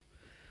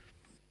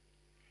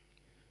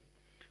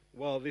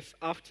Well, this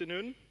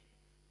afternoon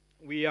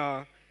we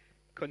are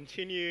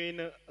continuing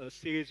a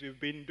series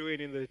we've been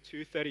doing in the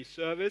 2:30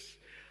 service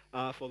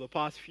for the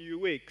past few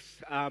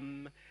weeks.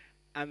 And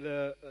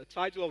the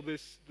title of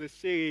this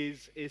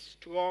series is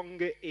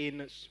Strong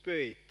in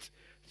Spirit.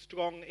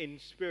 Strong in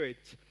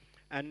Spirit.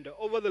 And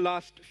over the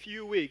last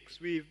few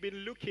weeks, we've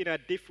been looking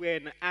at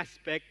different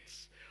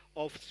aspects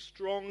of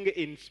strong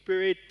in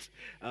spirit,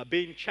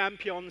 being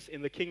champions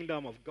in the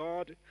kingdom of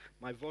God.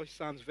 My voice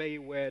sounds very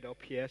weird up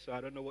here, so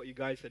I don't know what you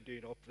guys are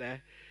doing up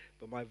there,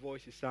 but my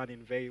voice is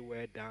sounding very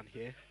weird down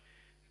here.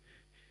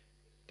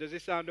 Does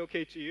it sound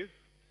okay to you?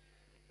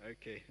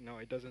 Okay, no,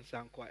 it doesn't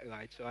sound quite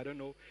right. So I don't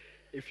know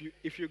if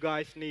you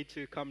guys need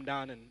to come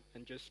down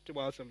and just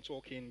whilst I'm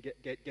talking,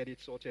 get it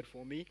sorted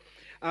for me.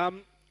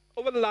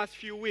 Over the last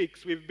few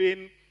weeks, we've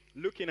been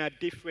looking at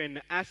different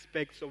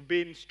aspects of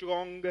being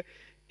strong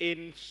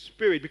in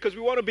spirit because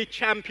we want to be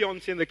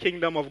champions in the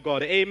kingdom of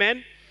God.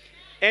 Amen?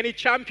 Any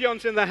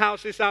champions in the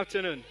house this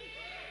afternoon?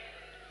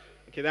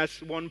 Okay, that's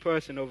one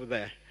person over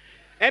there.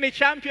 Any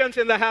champions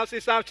in the house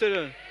this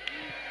afternoon?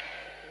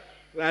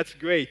 That's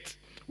great.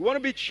 We want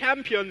to be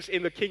champions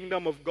in the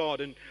kingdom of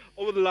God. And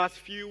over the last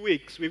few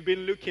weeks, we've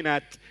been looking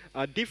at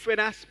different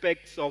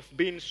aspects of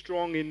being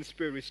strong in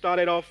spirit. We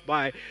started off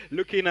by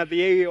looking at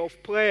the area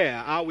of prayer,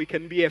 how we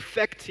can be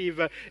effective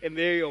in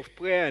the area of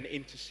prayer and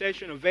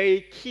intercession, a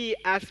very key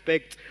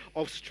aspect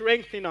of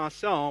strengthening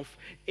ourselves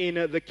in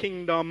the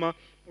kingdom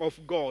of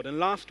God. And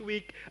last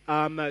week,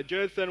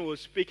 Jonathan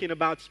was speaking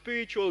about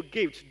spiritual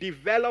gifts,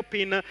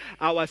 developing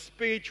our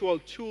spiritual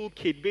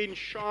toolkit, being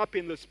sharp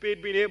in the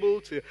spirit, being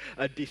able to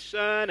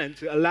discern and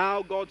to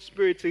allow God's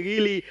Spirit to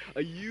really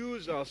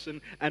use us,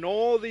 and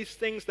all these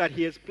things that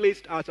He has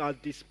placed at our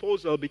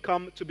disposal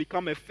become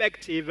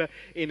effective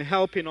in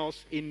helping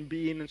us in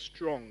being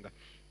strong.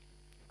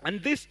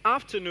 And this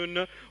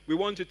afternoon, we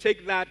want to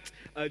take that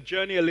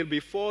journey a little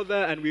bit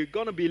further, and we're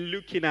going to be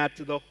looking at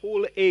the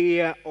whole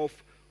area of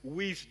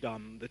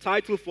wisdom. The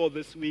title for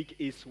this week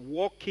is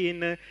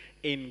Walking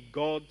in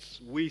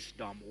God's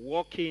Wisdom.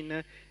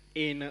 Walking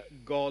in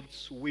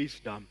God's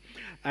Wisdom.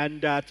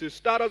 And to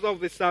start us off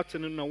this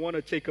afternoon, I want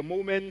to take a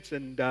moment,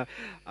 and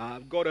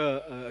I've got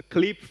a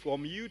clip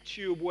from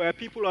YouTube where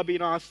people are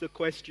being asked the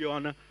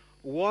question,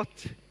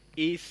 what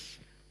is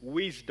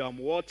wisdom?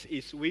 What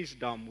is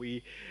wisdom?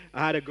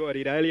 I had a go at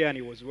it earlier and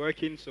it was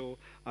working, so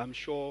I'm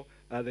sure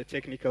the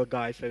technical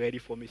guys are ready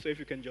for me. So if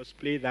you can just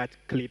play that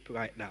clip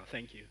right now.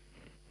 Thank you.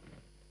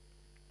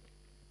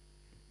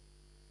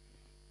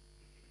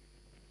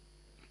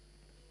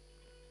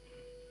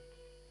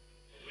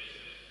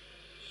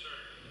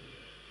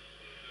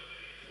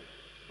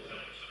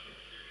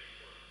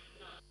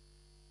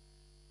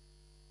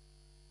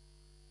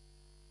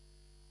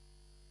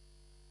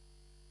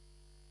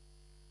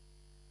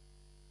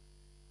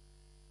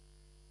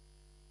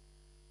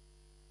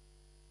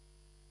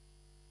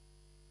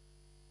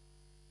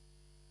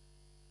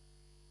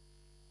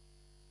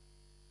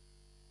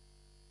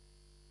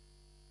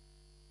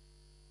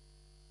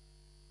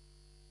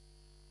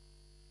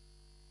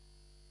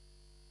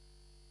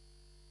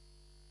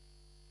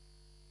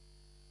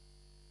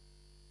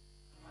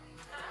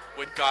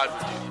 What God would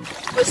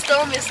do.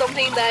 Wisdom is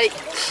something that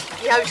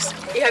you have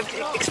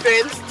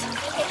experienced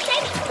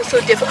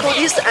through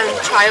difficulties and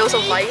trials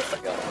of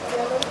life.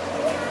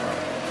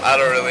 I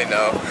don't really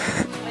know.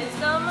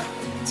 Wisdom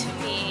to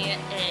me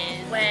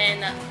is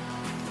when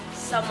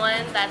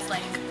someone that's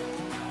like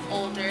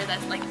older,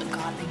 that's like a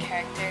godly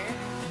character,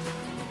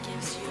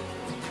 gives you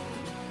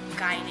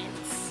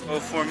guidance. Well,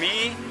 for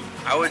me,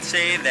 I would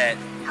say that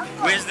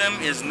wisdom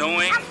is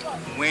knowing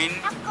when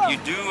you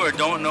do or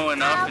don't know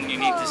enough and you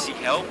need to seek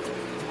help,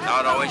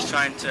 not always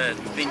trying to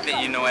think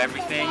that you know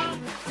everything.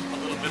 A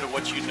little bit of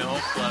what you know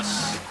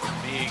plus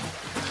big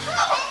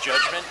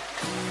judgment.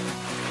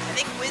 I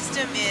think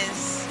wisdom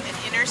is an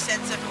inner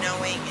sense of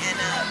knowing and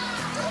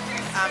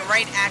a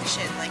right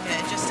action, like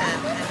just an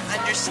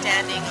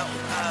understanding of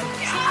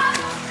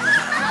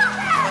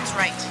what's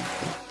right.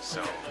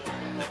 So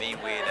the main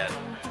way that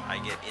I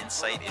get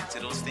insight into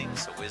those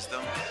things, so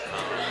wisdom,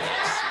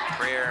 is through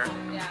prayer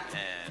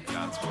and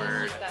God's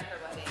word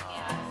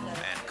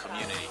and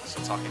community. So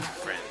talking to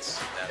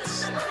friends,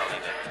 that's probably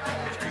the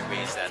three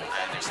ways that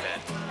I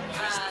understand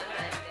wisdom.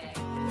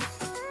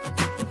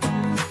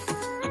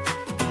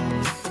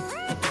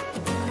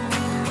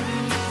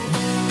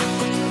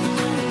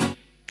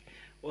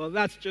 Well,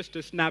 that's just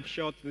a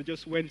snapshot. They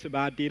just went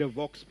about, did a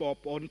vox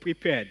pop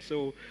unprepared.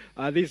 So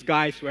these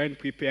guys weren't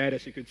prepared.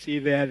 As you could see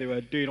there, they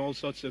were doing all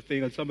sorts of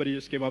things. And somebody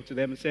just came up to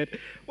them and said,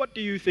 what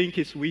do you think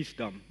is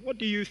wisdom? What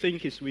do you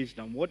think is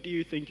wisdom? What do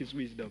you think is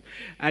wisdom?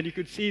 And you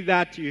could see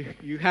that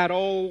you had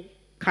all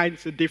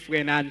kinds of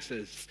different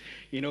answers,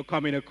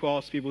 coming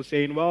across. People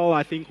saying, well,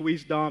 I think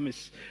wisdom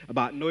is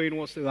about knowing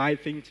what's the right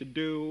thing to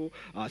do.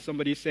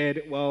 Somebody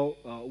said, well,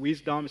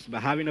 wisdom is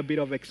about having a bit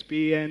of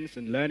experience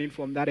and learning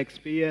from that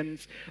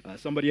experience.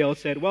 Somebody else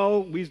said,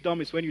 well,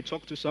 wisdom is when you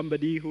talk to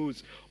somebody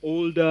who's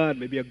older and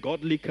maybe a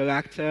godly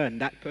character,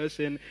 and that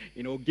person,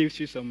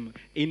 gives you some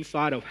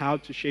insight of how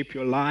to shape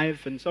your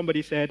life. And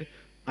somebody said,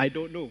 I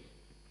don't know.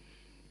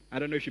 I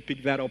don't know if you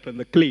picked that up in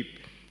the clip.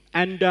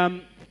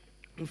 And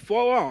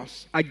for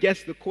us, I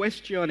guess the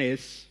question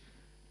is,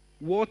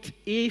 what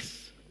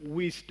is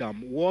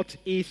wisdom? What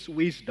is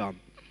wisdom?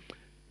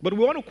 But we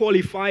want to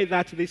qualify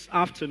that this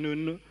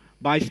afternoon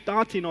by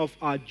starting off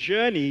our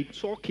journey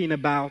talking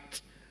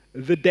about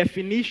the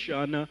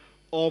definition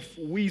of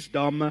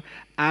wisdom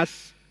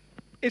as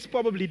it's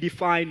probably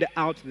defined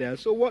out there.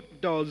 So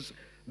what does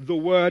the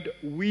word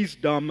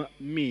wisdom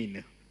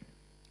mean?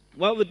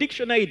 Well, the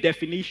dictionary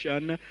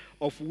definition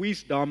of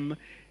wisdom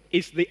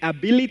is the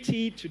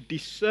ability to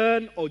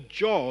discern or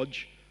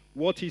judge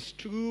what is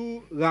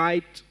true,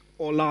 right,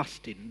 or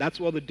lasting. That's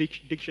what the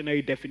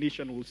dictionary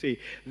definition will say.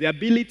 The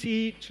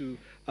ability to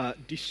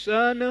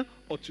discern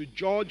or to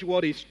judge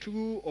what is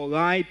true or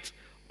right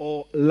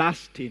or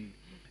lasting.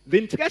 The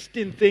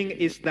interesting thing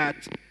is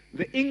that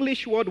the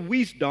English word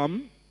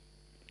wisdom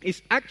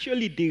is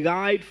actually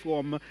derived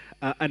from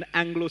an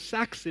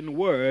Anglo-Saxon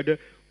word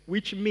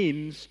which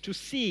means to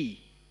see.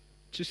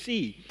 To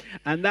see.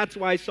 And that's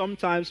why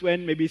sometimes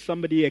when maybe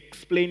somebody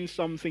explains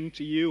something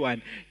to you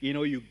and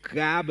you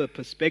grab a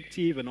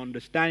perspective and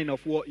understanding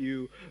of what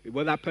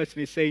that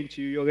person is saying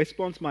to you, your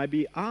response might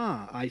be,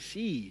 I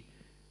see.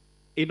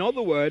 In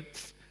other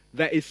words,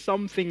 there is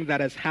something that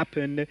has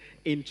happened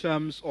in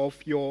terms of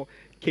your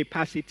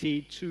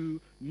capacity to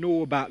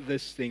know about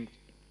this thing.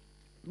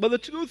 But the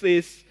truth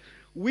is,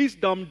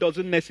 wisdom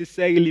doesn't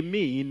necessarily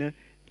mean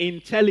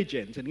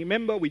intelligence. And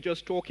remember, we're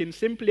just talking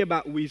simply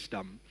about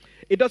wisdom.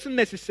 It doesn't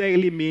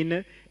necessarily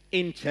mean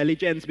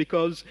intelligence,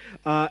 because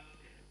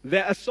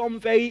there are some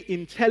very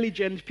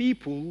intelligent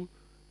people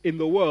in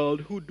the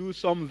world who do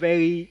some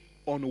very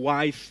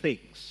unwise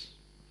things.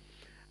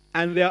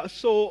 And there are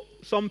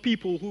some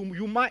people whom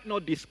you might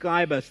not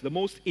describe as the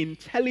most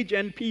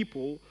intelligent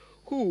people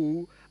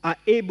who are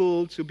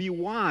able to be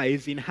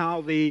wise in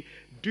how they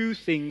do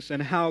things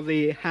and how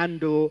they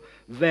handle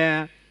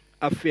their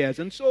affairs.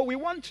 And so we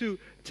want to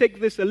take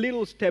this a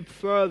little step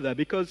further,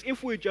 because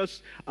if we're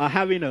just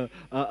having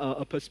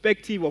a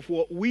perspective of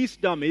what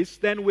wisdom is,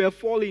 then we're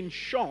falling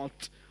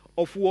short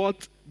of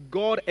what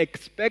God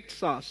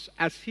expects us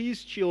as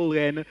His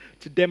children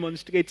to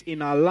demonstrate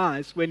in our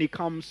lives when it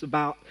comes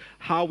about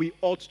how we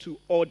ought to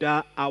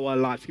order our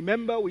lives.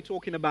 Remember, we're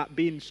talking about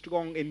being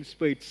strong in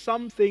spirit,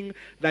 something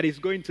that is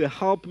going to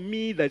help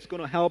me, that's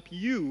going to help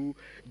you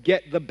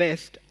get the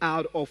best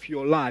out of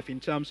your life in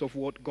terms of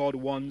what God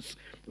wants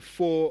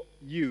for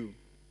you.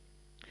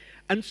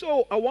 And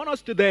so I want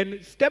us to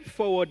then step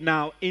forward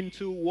now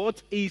into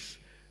what is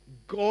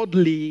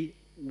godly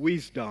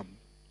wisdom.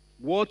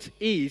 What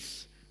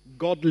is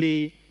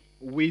godly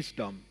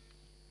wisdom?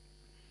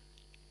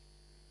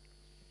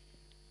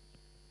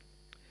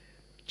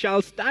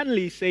 Charles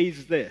Stanley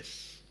says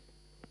this: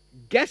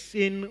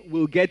 guessing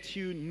will get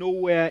you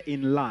nowhere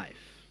in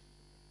life.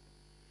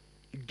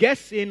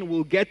 Guessing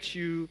will get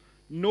you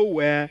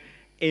nowhere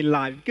in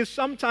life. Because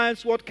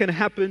sometimes what can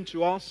happen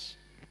to us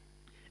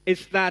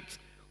is that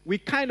we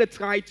kind of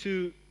try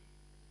to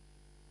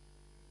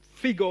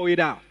figure it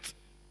out.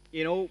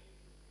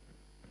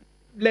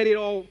 Let it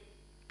all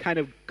kind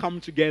of come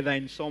together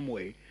in some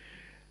way.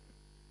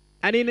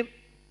 And in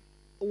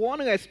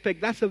one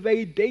aspect, that's a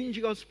very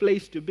dangerous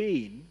place to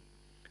be in,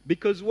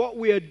 because what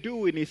we are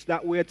doing is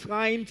that we're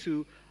trying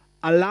to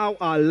allow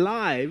our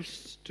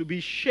lives to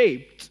be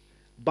shaped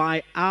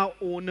by our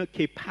own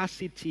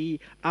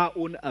capacity, our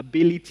own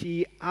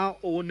ability, our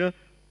own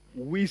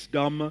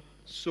wisdom,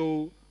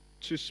 so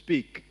to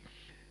speak.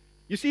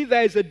 You see,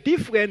 there is a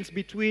difference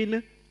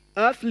between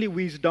earthly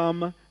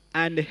wisdom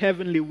and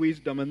heavenly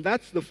wisdom. And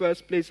that's the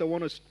first place I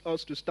want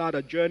us to start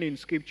a journey in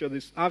Scripture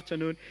this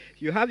afternoon.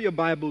 If you have your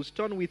Bibles,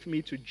 turn with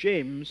me to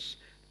James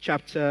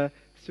chapter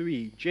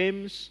 3.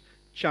 James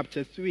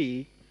chapter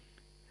 3,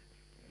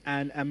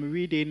 and I'm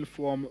reading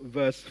from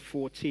verse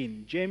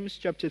 14. James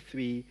chapter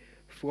 3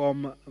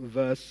 from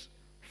verse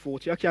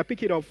 14. Okay, I'll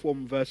pick it up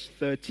from verse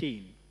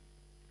 13.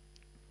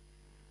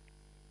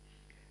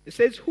 It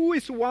says, "Who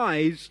is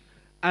wise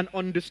and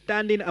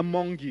understanding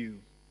among you?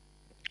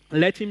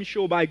 Let him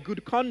show by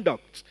good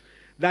conduct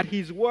that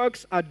his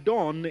works are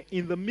done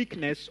in the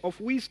meekness of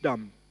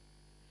wisdom.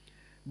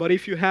 But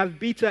if you have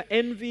bitter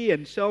envy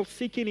and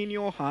self-seeking in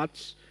your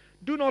hearts,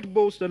 do not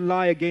boast and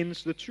lie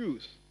against the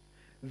truth.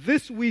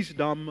 This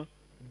wisdom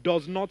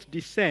does not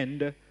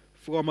descend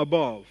from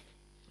above,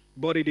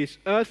 but it is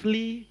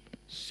earthly,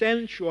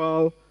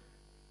 sensual,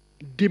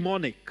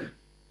 demonic.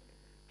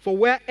 For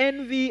where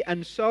envy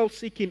and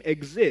self-seeking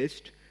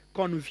exist,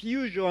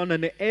 confusion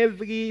and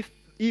every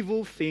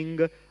evil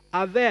thing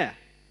are there.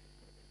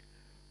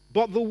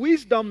 But the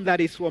wisdom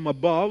that is from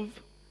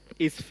above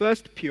is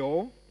first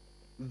pure,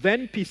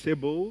 then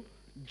peaceable,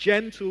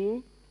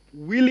 gentle,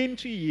 willing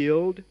to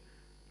yield,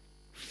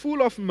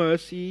 full of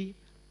mercy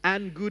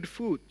and good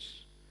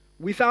fruits,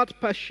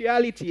 without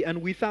partiality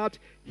and without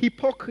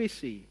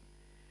hypocrisy.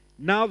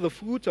 Now the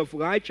fruit of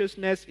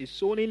righteousness is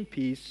sown in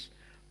peace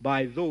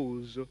by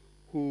those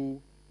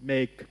who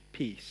make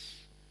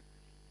peace."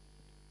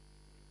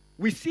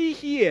 We see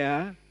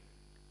here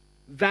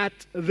that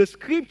the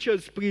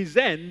scriptures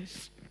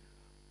presents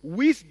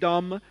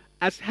wisdom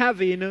as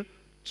having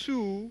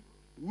two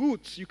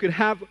roots. You can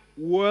have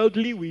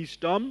worldly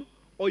wisdom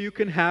or you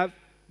can have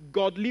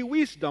godly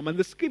wisdom. And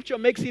the scripture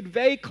makes it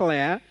very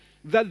clear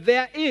that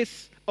there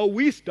is a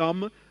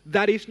wisdom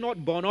that is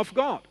not born of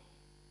God.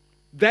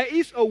 There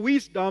is a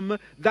wisdom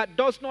that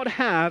does not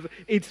have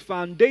its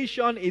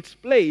foundation, its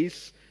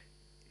place,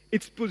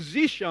 its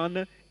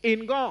position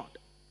in God.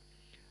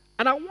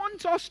 And I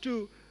want us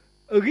to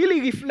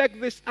really reflect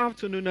this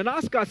afternoon and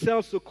ask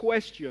ourselves the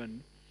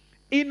question,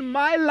 in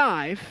my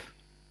life,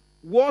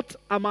 what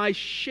am I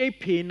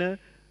shaping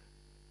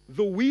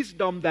the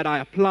wisdom that I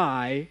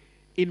apply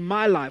in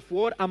my life?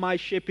 What am I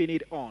shaping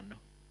it on?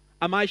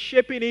 Am I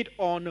shaping it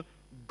on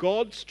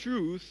God's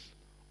truth,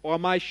 or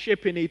am I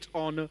shaping it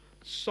on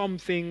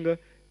something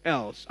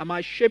else? Am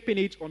I shaping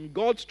it on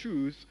God's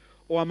truth,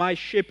 or am I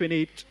shaping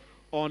it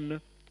on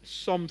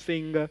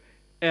something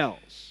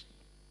else?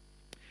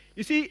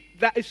 You see,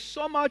 there is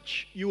so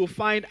much you will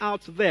find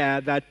out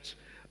there that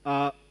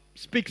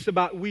speaks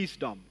about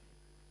wisdom.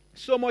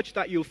 So much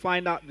that you'll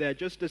find out there,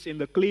 just as in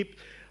the clip.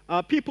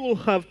 People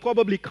have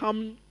probably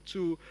come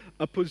to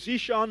a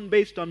position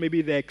based on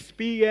maybe their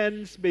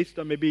experience, based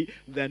on maybe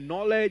their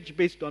knowledge,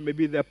 based on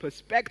maybe their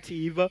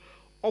perspective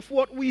of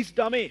what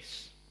wisdom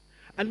is.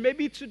 And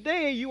maybe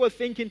today you are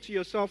thinking to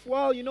yourself,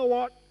 well, you know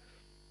what?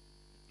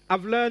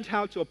 I've learned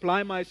how to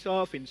apply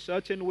myself in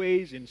certain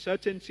ways, in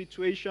certain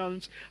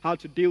situations, how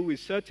to deal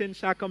with certain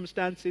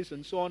circumstances,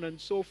 and so on and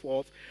so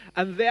forth.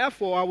 And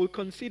therefore, I will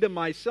consider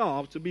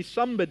myself to be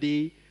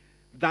somebody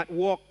that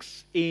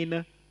walks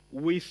in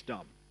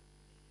wisdom.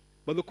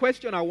 But the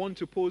question I want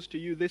to pose to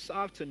you this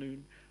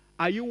afternoon,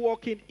 are you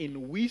walking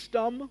in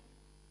wisdom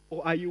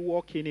or are you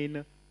walking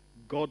in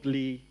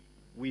godly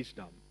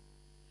wisdom?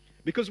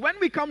 Because when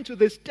we come to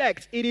this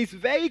text, it is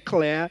very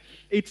clear.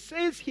 It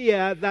says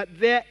here that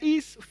there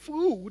is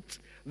fruit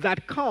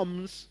that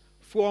comes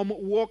from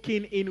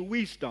walking in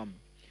wisdom.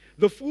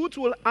 The fruit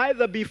will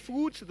either be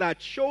fruit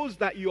that shows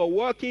that you are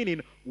walking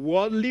in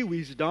worldly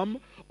wisdom,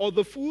 or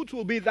the fruit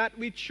will be that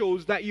which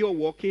shows that you are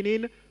walking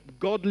in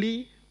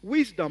godly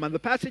wisdom. And the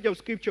passage of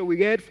scripture we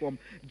read from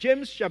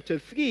James chapter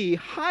 3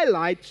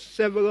 highlights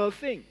several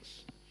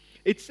things.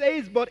 It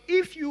says, "But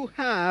if you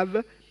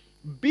have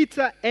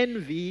bitter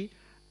envy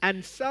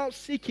and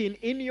self-seeking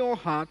in your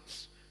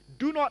hearts,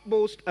 do not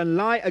boast and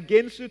lie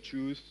against the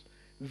truth.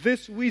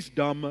 This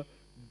wisdom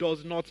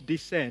does not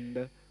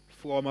descend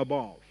from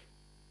above."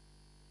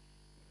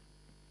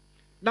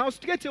 Now,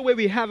 straight away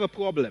we have a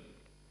problem.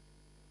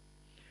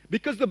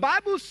 Because the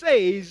Bible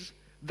says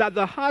that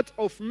the heart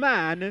of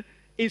man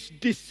is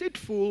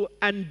deceitful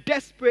and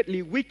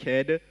desperately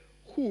wicked.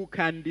 Who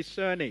can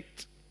discern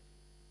it?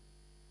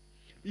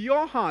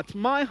 Your heart,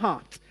 my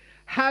heart,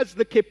 has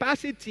the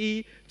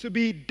capacity to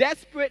be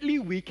desperately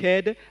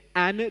wicked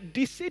and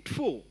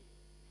deceitful.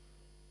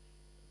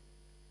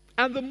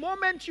 And the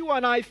moment you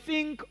and I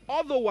think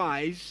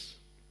otherwise,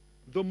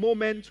 the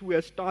moment we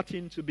are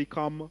starting to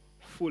become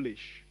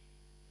foolish.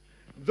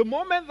 The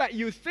moment that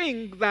you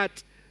think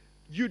that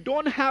you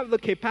don't have the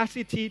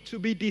capacity to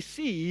be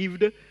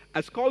deceived,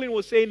 as Colin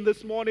was saying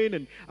this morning,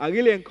 and I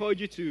really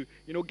encourage you to,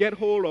 get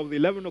hold of the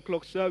 11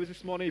 o'clock service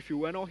this morning. If you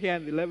were not here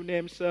in the 11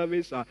 a.m.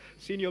 service,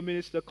 Senior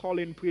Minister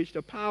Colin preached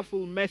a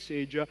powerful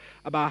message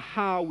about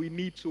how we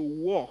need to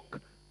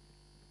walk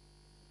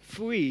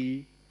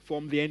free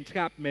from the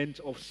entrapment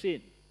of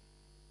sin.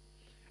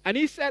 And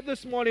he said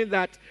this morning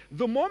that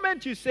the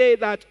moment you say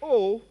that,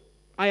 "Oh,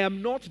 I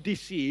am not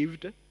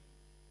deceived,"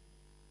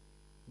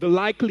 the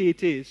likely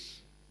it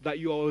is that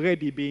you're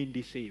already being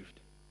deceived.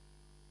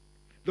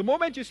 The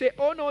moment you say,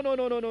 "Oh,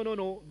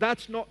 no,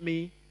 that's not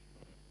me,"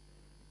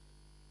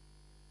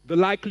 the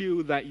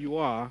likelihood that you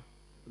are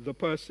the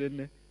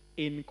person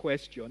in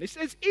question. It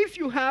says, if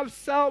you have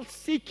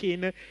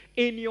self-seeking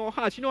in your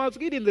heart. I was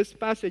reading this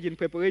passage in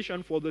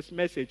preparation for this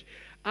message.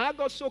 I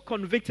got so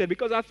convicted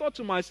because I thought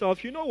to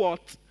myself, you know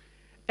what?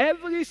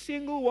 Every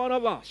single one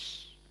of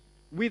us,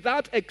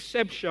 without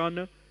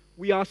exception,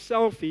 we are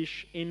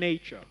selfish in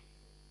nature.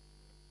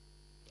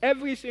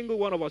 Every single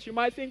one of us. You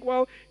might think,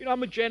 well,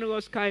 I'm a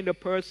generous kind of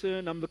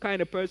person. I'm the kind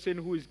of person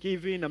who is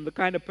giving. I'm the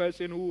kind of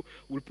person who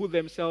will put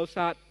themselves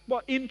out.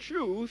 But in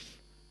truth,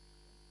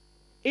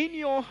 in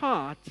your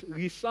heart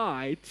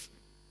resides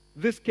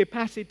this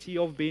capacity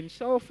of being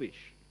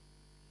selfish.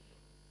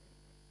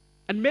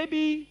 And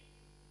maybe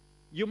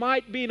you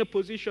might be in a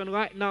position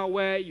right now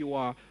where you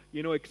are,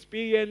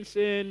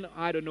 experiencing,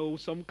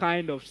 some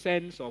kind of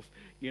sense of,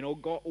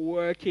 God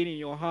working in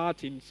your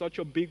heart in such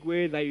a big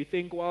way that you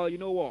think, well, you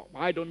know what?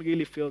 I don't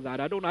really feel that.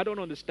 I don't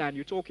understand.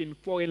 You're talking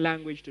foreign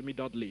language to me,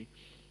 Dudley.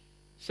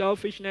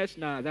 Selfishness?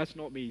 Nah, that's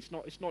not me.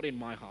 It's not in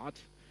my heart.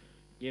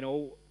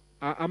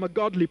 I'm a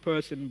godly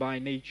person by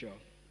nature.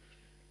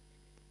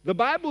 The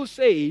Bible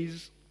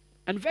says,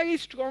 and very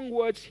strong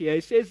words here,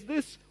 it says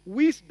this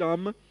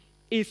wisdom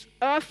is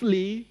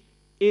earthly,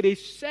 it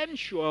is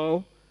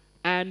sensual,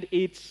 and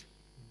it's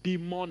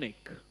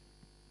demonic.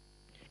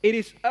 It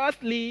is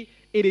earthly,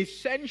 it is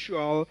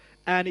sensual,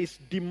 and it's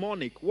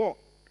demonic. What?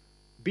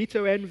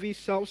 bitter envy,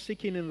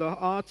 self-seeking in the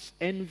hearts,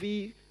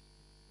 envy,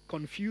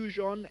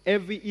 confusion,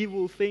 every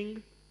evil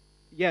thing.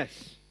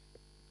 Yes,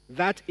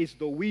 that is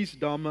the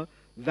wisdom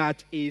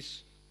that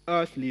is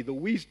earthly, the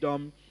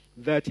wisdom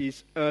that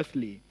is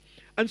earthly.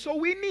 And so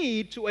we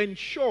need to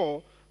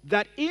ensure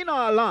that in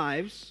our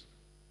lives,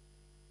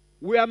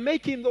 we are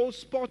making those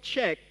spot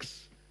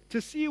checks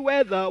to see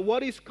whether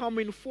what is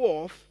coming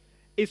forth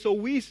is a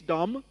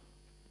wisdom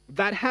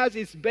that has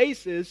its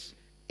basis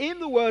in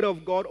the Word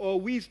of God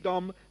or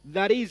wisdom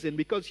that isn't.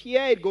 Because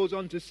here it goes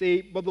on to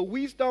say, but the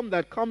wisdom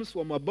that comes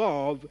from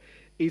above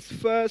is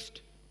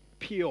first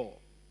pure.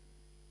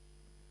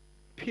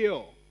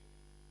 Pure.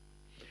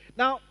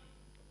 Now,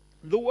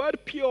 the word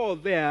pure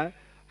there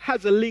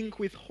has a link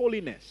with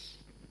holiness.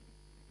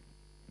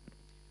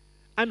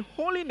 And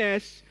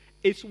holiness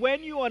is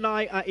when you and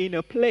I are in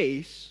a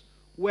place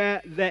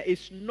where there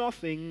is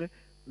nothing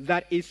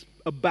that is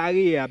a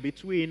barrier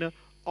between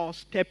us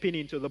stepping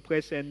into the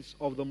presence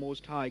of the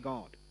Most High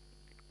God.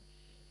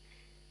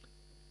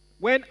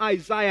 When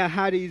Isaiah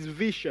had his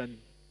vision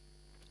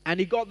and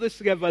he got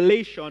this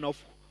revelation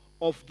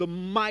of the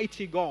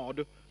mighty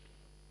God,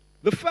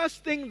 the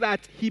first thing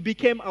that he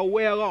became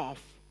aware of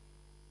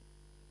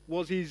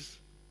was his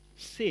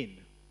sin.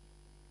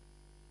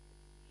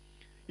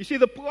 You see,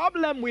 the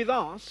problem with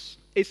us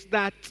is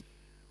that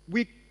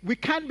we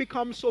can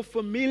become so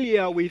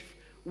familiar with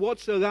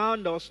what's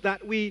around us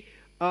that we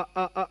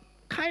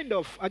kind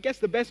of, I guess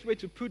the best way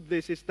to put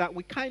this is that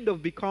we kind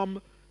of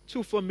become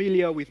too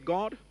familiar with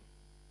God.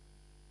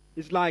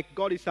 It's like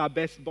God is our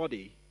best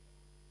buddy.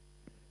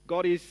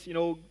 God is,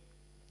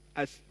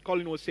 as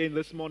Colin was saying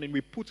this morning,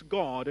 we put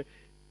God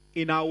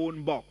in our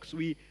own box.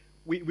 We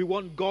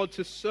want God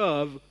to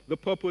serve the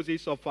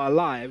purposes of our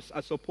lives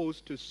as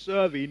opposed to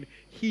serving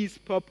His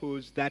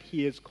purpose that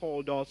He has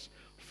called us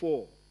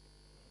for.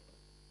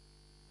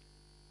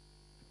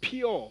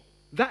 Pure.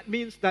 That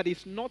means that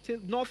it's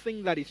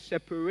nothing that is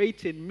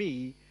separating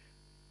me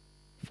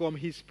from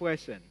His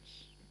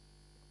presence.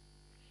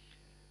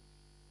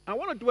 I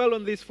want to dwell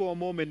on this for a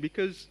moment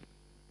because,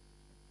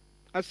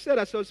 as I said,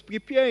 as I was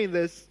preparing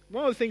this,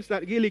 one of the things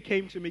that really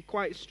came to me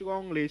quite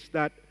strongly is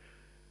that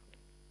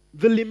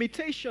the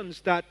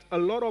limitations that a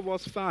lot of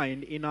us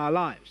find in our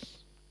lives.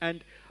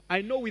 And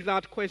I know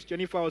without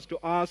question, if I was to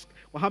ask,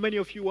 well, how many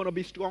of you want to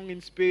be strong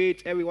in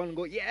spirit? Everyone will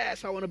go,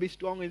 yes, I want to be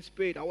strong in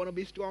spirit. I want to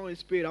be strong in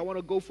spirit. I want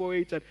to go for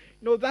it. And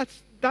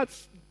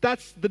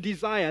that's the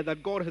desire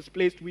that God has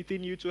placed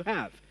within you to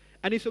have.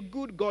 And it's a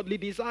good godly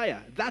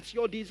desire. That's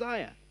your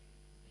desire.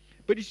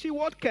 But you see,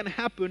 what can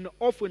happen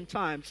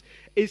oftentimes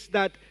is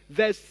that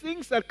there's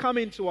things that come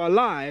into our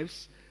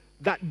lives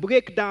that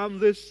break down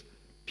this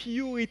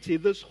purity,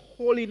 this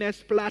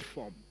holiness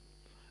platform.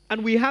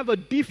 And we have a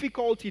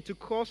difficulty to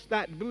cross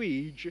that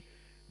bridge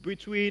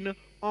between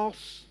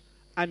us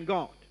and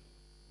God.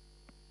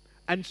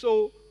 And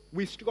so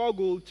we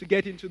struggle to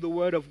get into the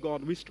Word of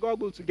God. We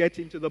struggle to get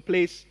into the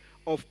place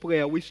of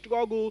prayer. We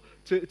struggle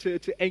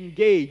to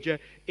engage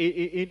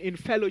in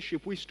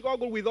fellowship. We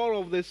struggle with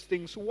all of these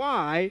things.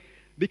 Why?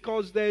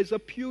 Because there's a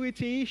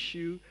purity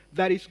issue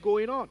that is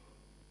going on.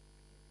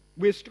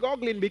 We're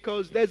struggling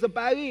because there's a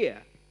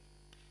barrier.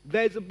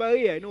 There's a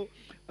barrier.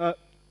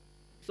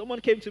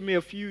 Someone came to me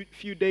a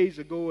few days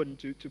ago and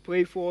to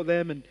pray for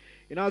them. And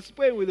I was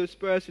praying with this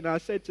person. I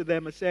said to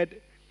them,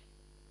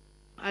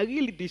 I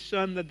really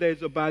discern that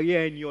there's a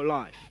barrier in your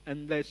life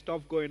and there's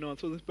stuff going on.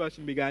 So this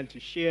person began to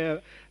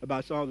share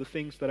about some of the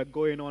things that are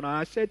going on. And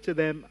I said to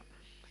them,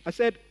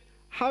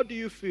 how do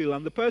you feel?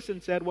 And the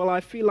person said, well,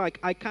 I feel like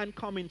I can't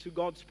come into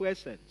God's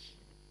presence.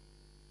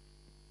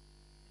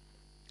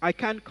 I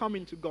can't come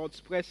into God's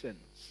presence.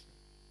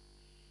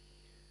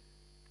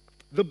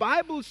 The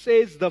Bible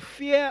says the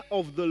fear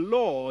of the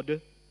Lord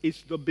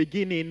is the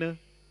beginning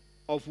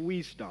of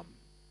wisdom.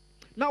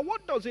 Now,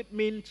 what does it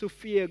mean to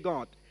fear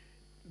God?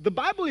 The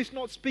Bible is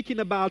not speaking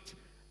about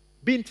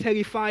being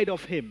terrified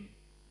of Him,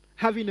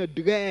 having a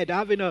dread,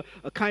 having a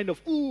kind of,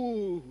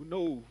 ooh,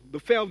 no, the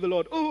fear of the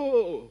Lord,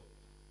 oh.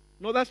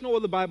 No, that's not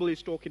what the Bible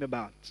is talking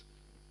about.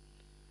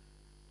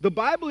 The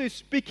Bible is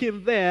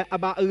speaking there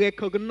about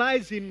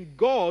recognizing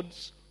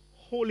God's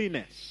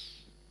holiness.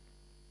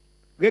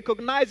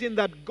 Recognizing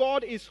that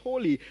God is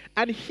holy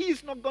and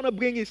He's not going to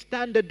bring His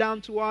standard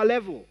down to our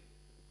level.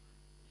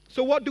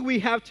 So what do we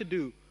have to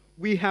do?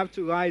 We have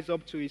to rise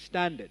up to His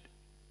standard.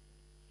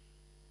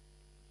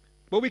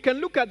 But we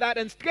can look at that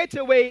and straight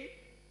away,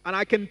 and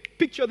I can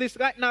picture this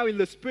right now in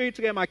the spirit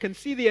realm, I can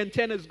see the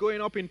antennas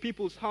going up in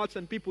people's hearts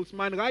and people's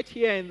minds right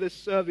here in this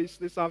service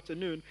this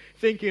afternoon,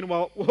 thinking,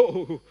 well,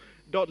 whoa,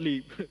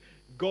 Dudley,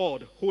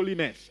 God,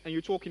 holiness, and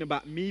you're talking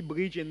about me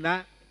bridging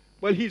that?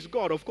 Well, He's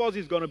God. Of course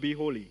He's going to be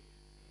holy.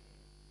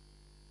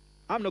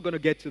 I'm not going to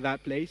get to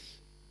that place.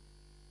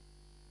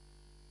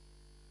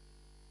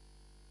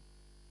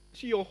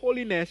 See, your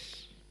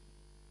holiness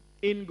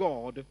in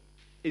God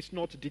is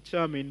not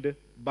determined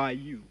by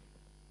you.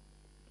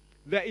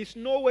 There is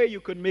no way you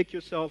can make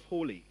yourself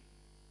holy.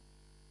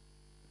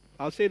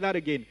 I'll say that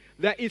again.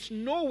 There is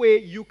no way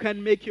you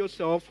can make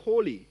yourself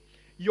holy.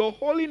 Your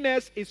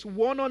holiness is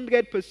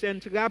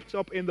 100% wrapped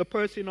up in the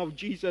person of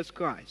Jesus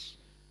Christ.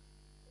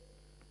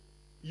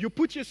 You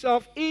put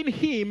yourself in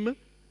Him,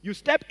 you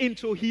step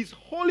into His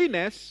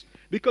holiness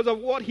because of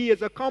what He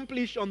has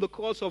accomplished on the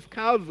cross of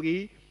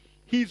Calvary.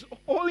 His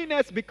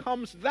holiness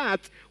becomes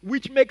that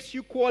which makes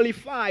you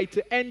qualified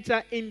to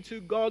enter into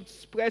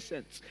God's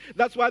presence.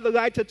 That's why the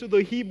writer to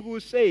the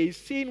Hebrews says,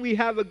 seeing we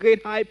have a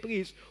great high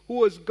priest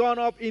who has gone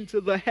up into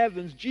the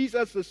heavens,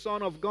 Jesus the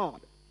Son of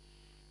God.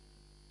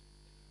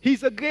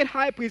 He's a great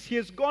high priest. He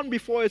has gone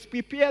before us,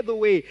 prepared the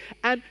way.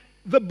 And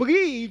the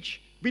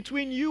bridge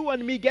between you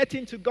and me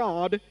getting to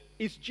God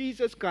is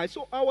Jesus Christ.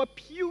 So our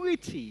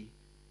purity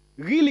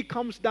really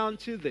comes down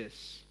to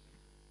this,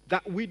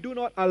 that we do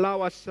not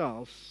allow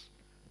ourselves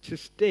to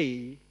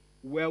stay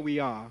where we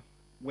are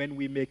when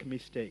we make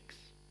mistakes.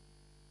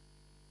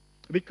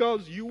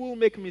 Because you will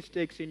make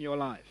mistakes in your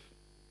life.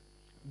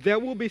 There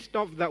will be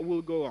stuff that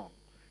will go wrong.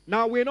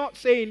 Now, we're not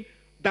saying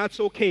that's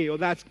okay or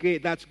that's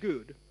great, that's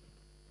good.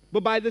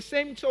 But by the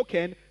same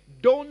token,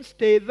 don't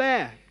stay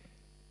there.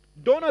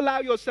 Don't allow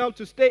yourself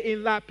to stay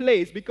in that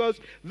place, because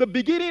the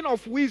beginning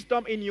of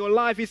wisdom in your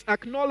life is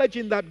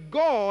acknowledging that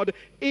God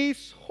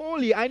is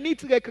holy. I need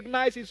to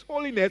recognize His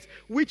holiness,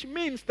 which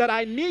means that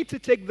I need to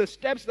take the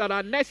steps that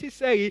are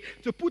necessary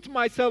to put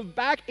myself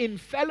back in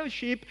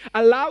fellowship,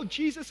 allow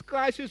Jesus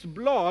Christ's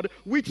blood,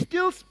 which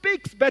still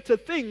speaks better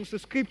things, the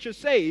scripture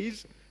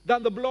says,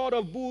 than the blood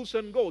of bulls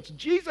and goats.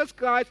 Jesus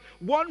Christ,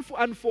 once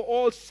and for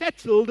all,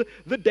 settled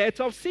the debt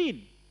of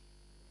sin.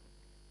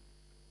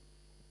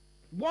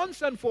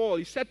 Once and for all,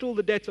 He settled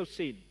the debt of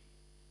sin.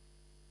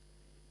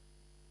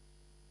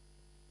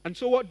 And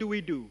so what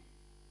do?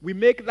 We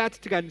make that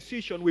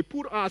transition. We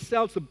put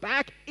ourselves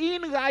back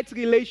in right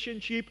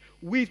relationship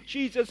with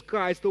Jesus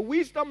Christ. The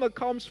wisdom that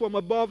comes from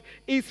above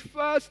is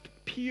first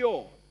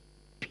pure.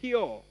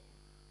 Pure.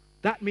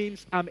 That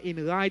means I'm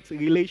in right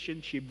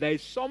relationship. There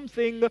is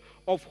something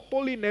of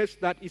holiness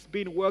that is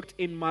being worked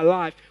in my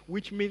life,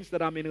 which means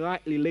that I'm in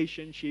right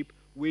relationship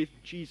with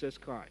Jesus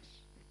Christ.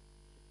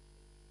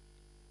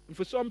 And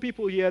for some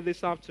people here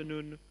this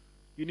afternoon,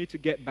 you need to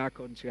get back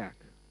on track.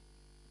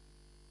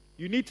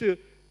 You need to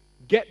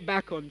get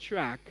back on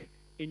track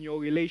in your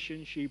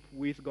relationship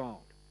with God.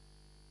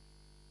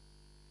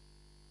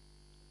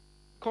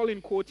 Colin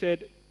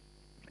quoted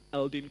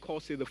Eldin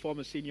Corsi, the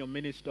former senior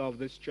minister of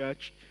this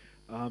church.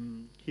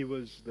 He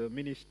was the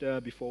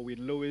minister before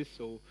Win Lewis,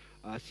 so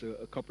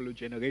a couple of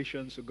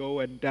generations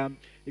ago. And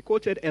he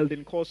quoted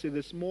Eldin Corsi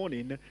this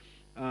morning,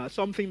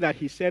 something that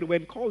he said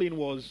when Colin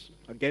was,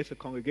 I guess, a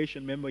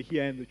congregation member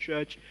here in the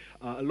church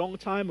a long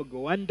time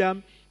ago.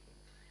 And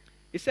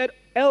he said,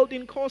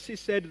 Eldin Corsi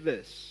said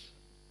this: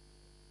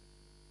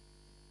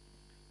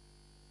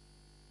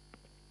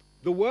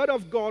 the word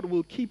of God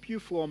will keep you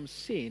from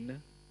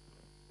sin,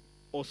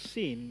 or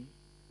sin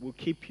will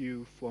keep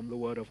you from the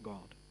word of God.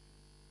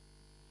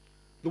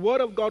 The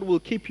word of God will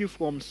keep you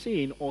from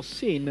sin, or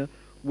sin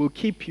will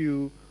keep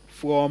you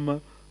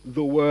from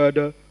the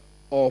word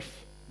of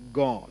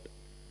God.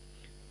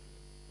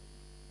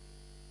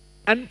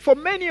 And for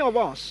many of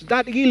us,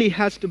 that really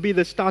has to be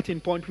the starting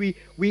point.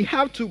 We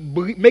have to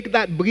make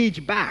that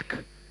bridge back.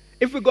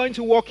 If we're going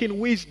to walk in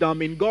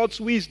wisdom, in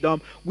God's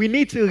wisdom, we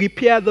need to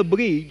repair the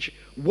bridge,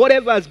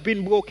 whatever has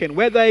been broken,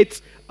 whether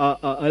it's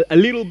a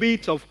little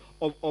bit of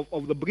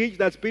the bridge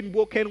that's been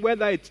broken,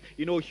 whether it's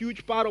a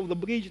huge part of the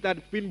bridge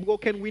that's been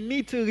broken. We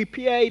need to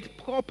repair it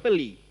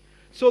properly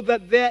so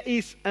that there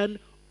is an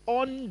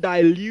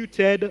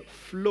undiluted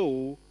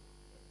flow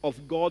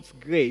of God's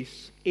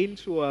grace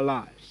into our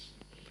lives.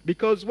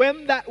 Because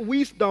when that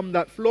wisdom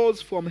that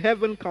flows from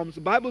heaven comes,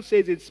 the Bible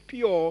says it's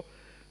pure,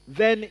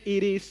 then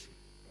it is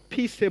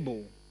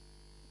peaceable,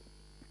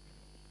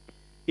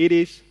 it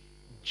is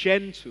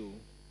gentle,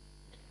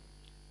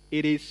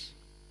 it is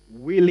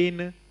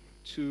willing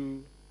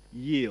to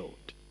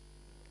yield.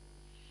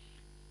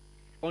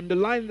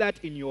 Underline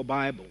that in your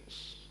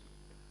Bibles.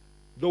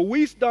 The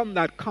wisdom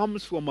that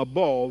comes from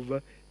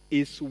above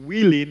is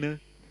willing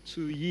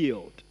to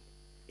yield.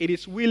 It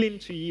is willing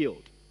to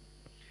yield.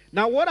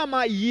 Now, what am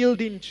I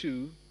yielding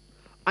to?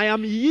 I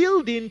am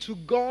yielding to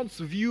God's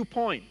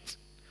viewpoint.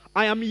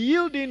 I am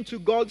yielding to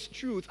God's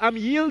truth. I'm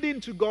yielding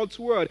to God's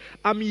word.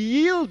 I'm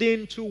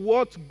yielding to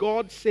what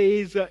God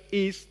says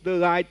is the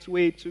right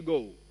way to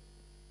go.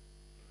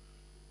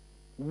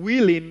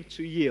 Willing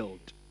to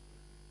yield.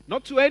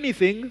 Not to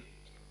anything,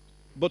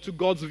 but to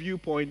God's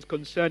viewpoint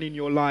concerning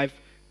your life,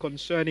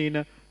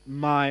 concerning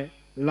my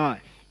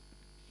life.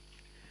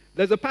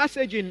 There's a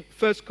passage in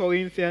 1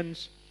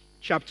 Corinthians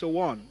chapter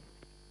 1.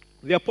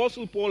 The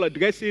Apostle Paul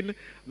addressing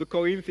the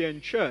Corinthian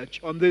church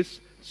on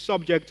this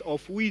subject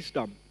of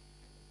wisdom.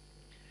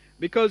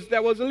 Because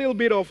there was a little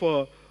bit of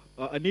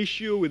an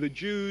issue with the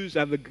Jews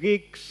and the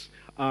Greeks,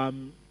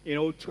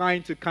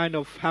 trying to kind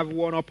of have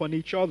one up on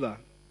each other.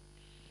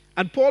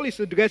 And Paul is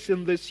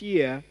addressing this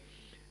here,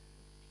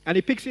 and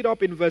he picks it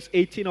up in verse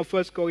 18 of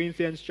 1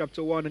 Corinthians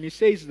chapter 1, and he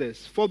says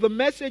this: for the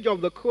message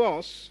of the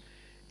cross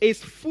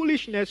is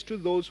foolishness to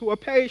those who are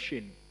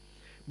perishing,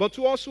 but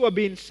to us who are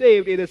being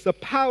saved, it is the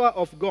power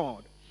of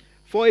God.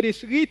 For it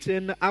is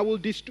written, I will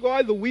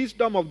destroy the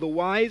wisdom of the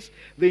wise,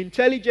 the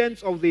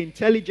intelligence of the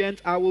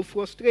intelligent I will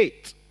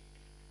frustrate.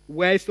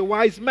 Where is the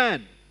wise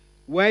man?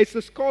 Where is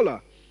the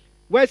scholar?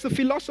 Where is the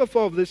philosopher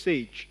of this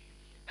age?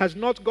 Has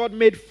not God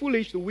made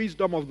foolish the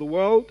wisdom of the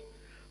world?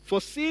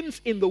 For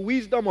since in the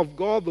wisdom of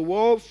God the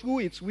world through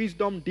its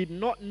wisdom did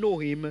not know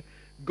him,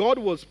 God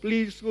was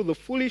pleased through the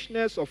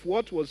foolishness of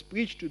what was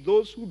preached to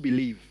those who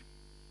believe.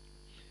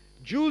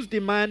 Jews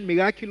demand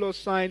miraculous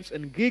signs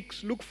and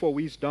Greeks look for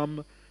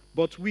wisdom,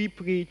 but we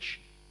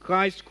preach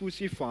Christ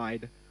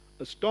crucified,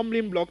 a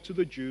stumbling block to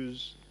the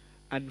Jews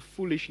and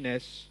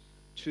foolishness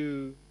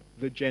to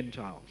the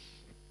Gentiles.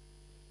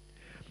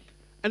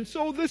 And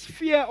so this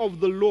fear of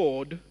the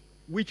Lord,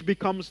 which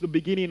becomes the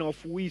beginning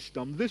of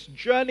wisdom, this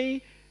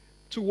journey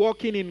to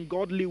walking in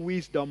godly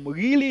wisdom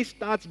really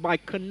starts by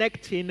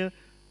connecting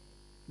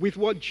with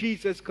what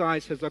Jesus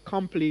Christ has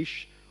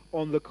accomplished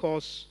on the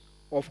cross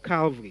of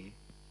Calvary.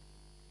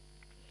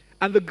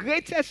 And the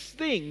greatest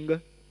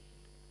thing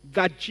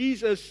that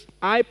Jesus,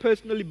 I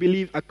personally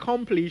believe,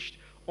 accomplished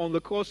on the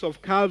cross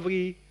of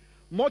Calvary,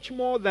 much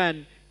more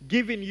than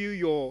giving you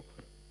your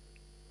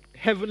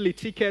heavenly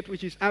ticket,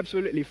 which is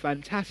absolutely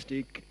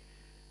fantastic,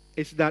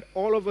 is that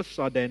all of a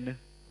sudden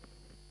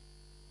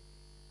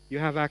you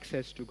have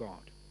access to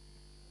God.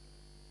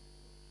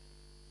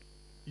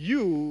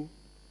 You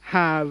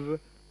have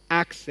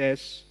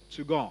access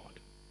to God.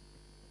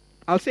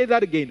 I'll say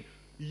that again.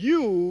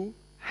 You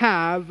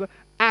have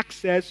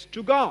access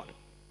to God.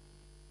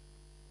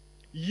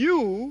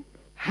 You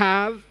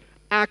have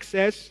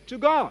access to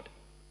God.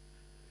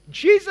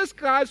 Jesus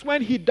Christ,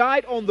 when he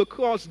died on the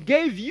cross,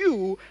 gave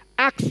you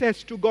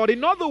access to God.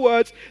 In other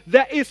words,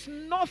 there is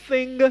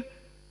nothing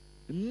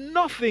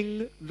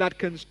that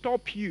can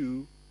stop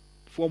you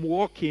from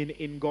walking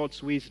in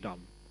God's wisdom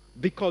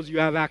because you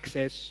have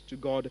access to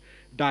God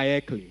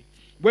directly.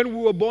 When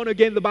we were born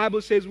again, the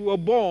Bible says we were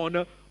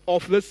born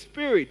of the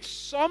Spirit.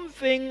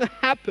 Something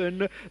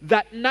happened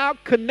that now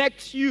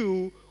connects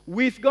you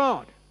with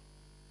God.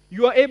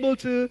 You are able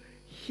to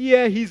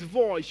hear his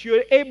voice. You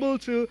are able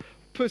to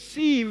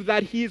perceive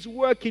that he is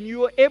working.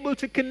 You are able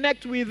to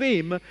connect with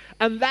him.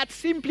 And that's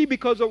simply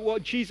because of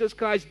what Jesus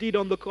Christ did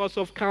on the cross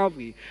of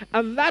Calvary.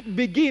 And that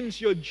begins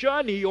your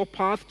journey, your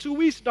path to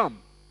wisdom.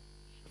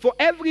 For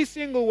every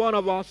single one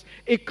of us,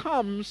 it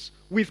comes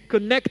with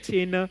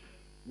connecting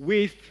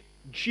with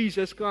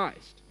Jesus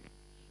Christ.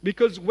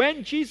 Because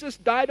when Jesus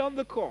died on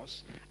the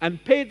cross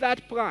and paid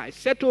that price,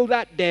 settled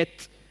that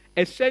debt,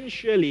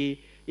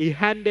 essentially he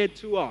handed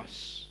to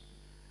us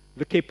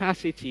the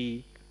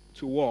capacity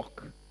to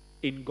walk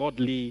in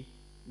godly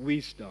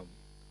wisdom.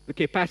 The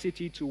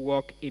capacity to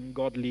walk in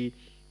godly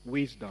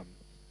wisdom.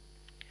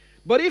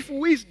 But if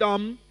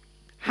wisdom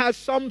has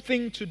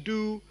something to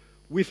do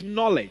with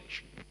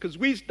knowledge, because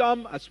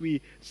wisdom, as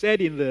we said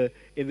in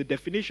the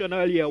definition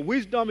earlier,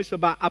 wisdom is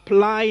about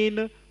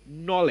applying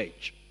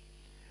knowledge.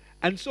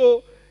 And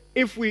so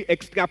if we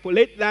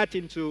extrapolate that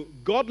into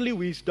godly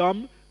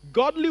wisdom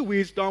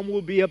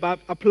will be about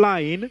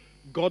applying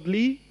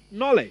godly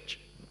knowledge.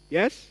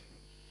 Yes?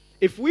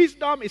 If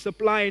wisdom is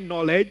applying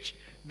knowledge,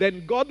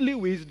 then godly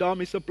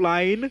wisdom is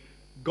applying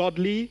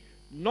godly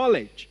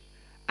knowledge.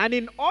 And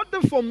in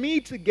order for me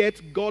to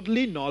get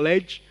godly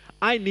knowledge,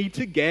 I need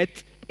to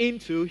get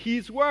into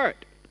his word.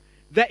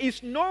 There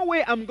is no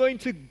way I'm going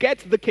to get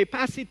the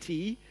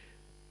capacity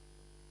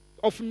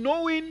of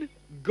knowing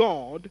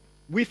God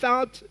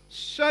without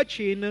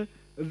searching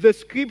the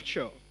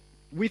scripture.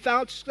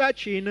 Without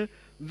searching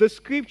the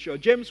scripture.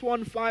 James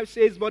 1:5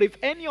 says, but if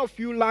any of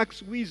you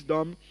lacks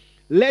wisdom,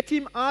 let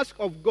him ask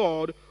of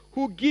God,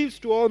 who gives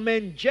to all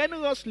men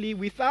generously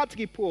without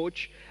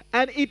reproach,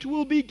 and it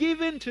will be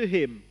given to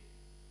him.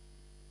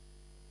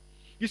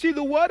 You see,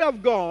 the word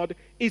of God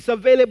is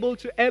available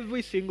to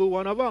every single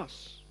one of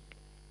us.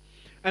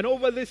 And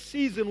over this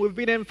season, we've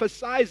been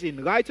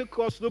emphasizing right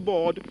across the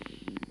board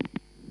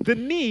the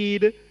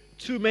need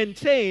to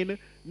maintain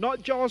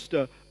not just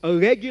a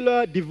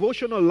regular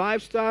devotional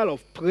lifestyle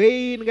of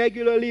praying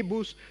regularly.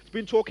 Bruce has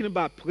been talking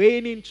about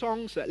praying in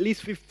tongues at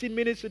least 15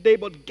 minutes a day,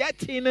 but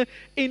getting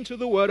into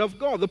the Word of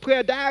God. The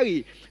prayer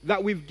diary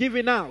that we've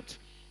given out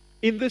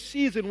in this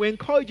season, we're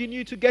encouraging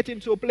you to get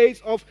into a place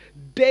of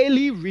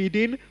daily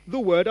reading the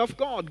Word of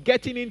God,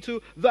 getting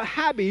into the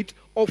habit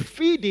of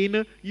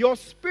feeding your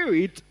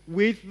spirit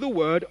with the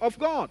Word of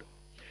God.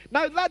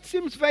 Now, that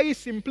seems very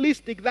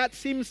simplistic. That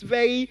seems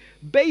very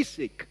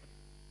basic.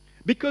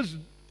 Because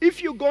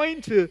if you're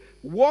going to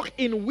walk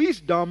in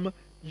wisdom,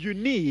 you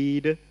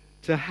need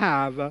to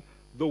have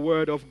the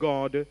Word of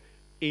God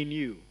in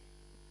you.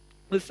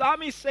 The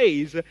psalmist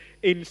says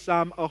in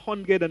Psalm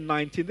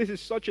 119, this is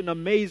such an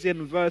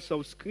amazing verse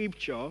of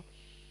scripture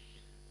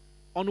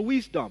on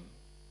wisdom.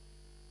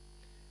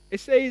 It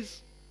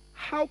says,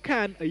 how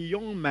can a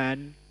young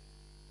man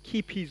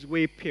keep his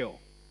way pure?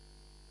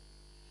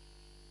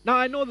 Now,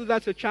 I know that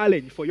that's a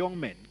challenge for young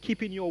men,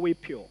 keeping your way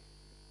pure.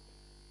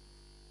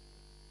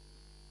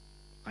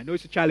 I know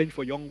it's a challenge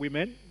for young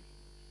women,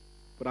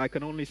 but I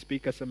can only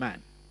speak as a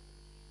man.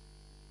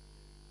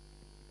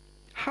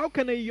 How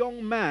can a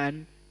young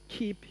man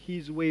keep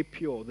his way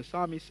pure. The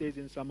psalmist says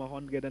in Psalm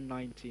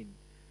 119,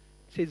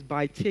 it says,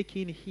 by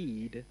taking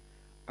heed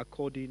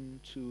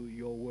according to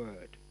your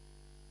word.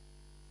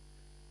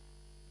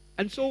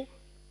 And so,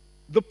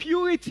 the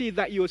purity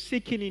that you're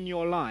seeking in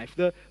your life,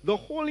 the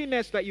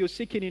holiness that you're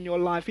seeking in your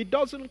life, it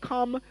doesn't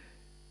come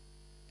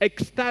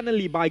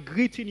externally by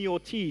gritting your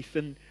teeth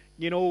and,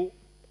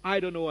 I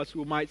don't know, as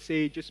we might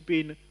say, just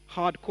being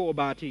hardcore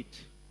about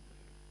it.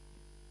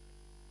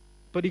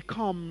 But it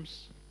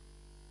comes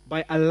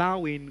by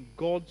allowing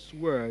God's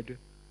word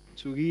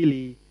to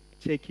really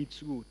take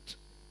its root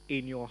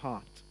in your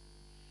heart.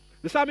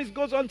 The psalmist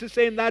goes on to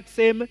say in that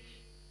same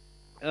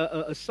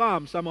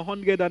Psalm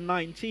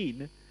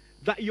 119,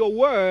 that your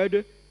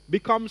word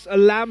becomes a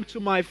lamp to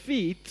my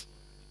feet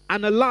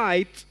and a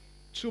light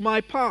to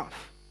my path.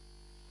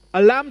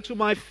 A lamp to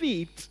my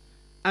feet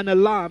and a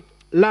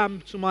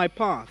lamp to my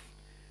path.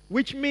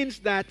 Which means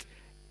that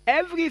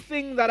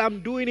everything that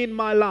I'm doing in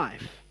my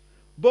life,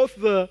 both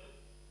the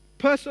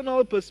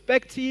personal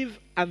perspective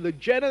and the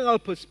general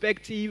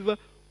perspective,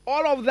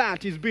 all of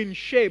that is being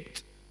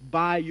shaped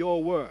by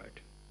your word.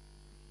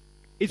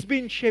 It's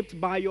being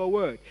shaped by your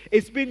word.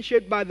 It's being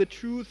shaped by the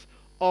truth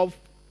of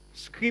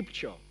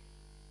Scripture.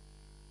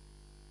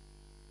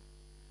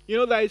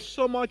 There is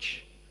so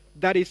much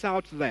that is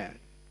out there.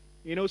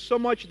 So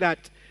much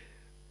that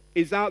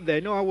is out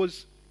there. I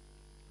was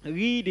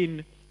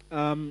reading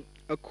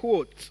a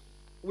quote,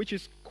 which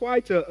is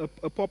quite a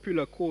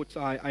popular quote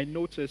I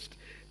noticed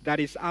that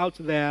is out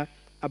there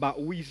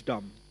about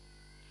wisdom.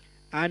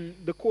 And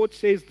the quote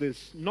says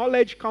this: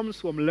 knowledge comes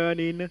from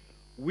learning,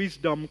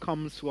 wisdom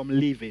comes from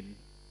living.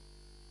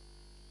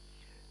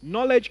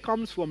 Knowledge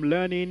comes from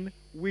learning,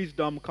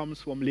 wisdom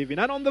comes from living.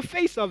 And on the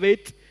face of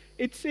it,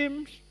 it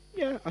seems,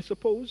 I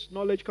suppose,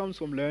 knowledge comes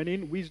from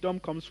learning, wisdom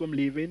comes from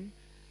living.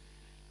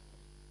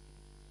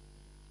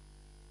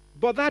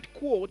 But that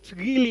quote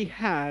really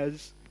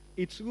has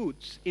its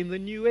roots in the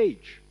New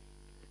Age.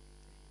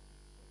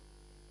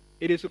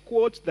 It is a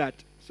quote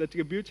that's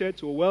attributed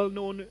to a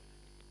well-known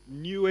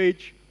New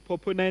Age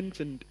proponent,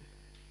 and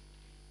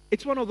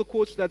it's one of the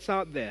quotes that's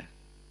out there.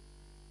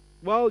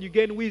 Well, you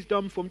gain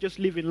wisdom from just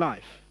living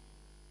life.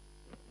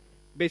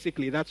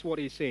 Basically, that's what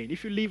he's saying.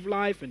 If you live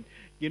life and,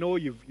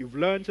 you've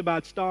learned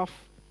about stuff,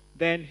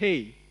 then,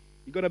 hey,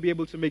 you're going to be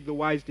able to make the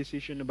wise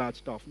decision about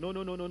stuff. No.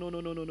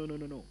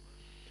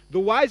 The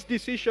wise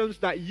decisions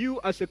that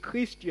you as a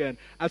Christian,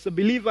 as a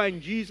believer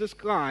in Jesus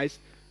Christ,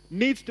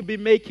 needs to be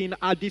making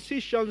are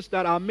decisions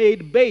that are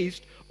made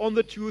based on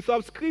the truth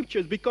of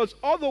Scriptures, because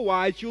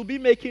otherwise you'll be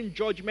making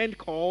judgment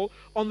call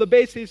on the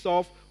basis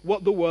of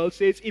what the world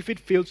says. If it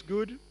feels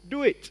good,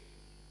 do it.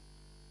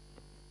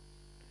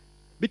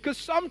 Because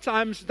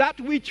sometimes that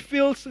which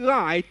feels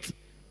right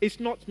is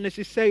not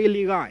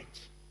necessarily right.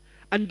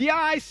 And dare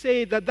I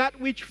say that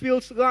which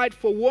feels right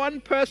for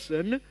one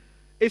person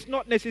is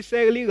not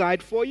necessarily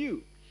right for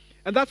you.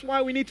 And that's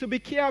why we need to be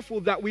careful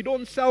that we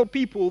don't sell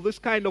people this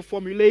kind of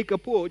formulaic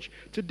approach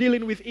to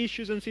dealing with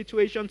issues and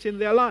situations in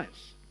their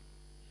lives.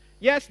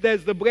 Yes,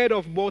 there's the bread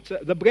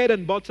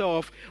and butter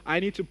of I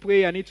need to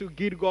pray, I need to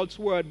give God's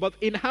word, but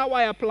in how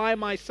I apply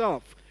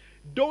myself,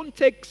 don't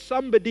take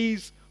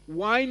somebody's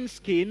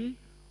wineskin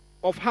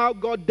of how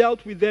God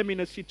dealt with them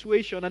in a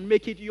situation and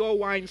make it your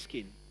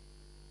wineskin.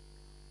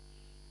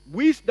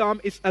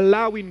 Wisdom is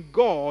allowing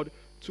God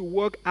to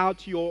work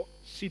out your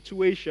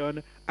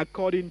situation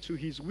according to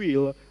his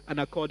will and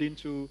according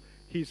to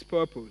his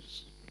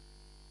purpose.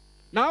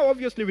 Now,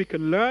 obviously, we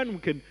can learn, we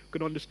can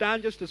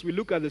understand just as we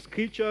look at the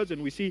Scriptures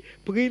and we see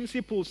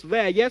principles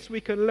there. Yes,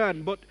 we can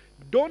learn, but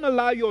don't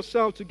allow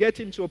yourself to get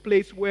into a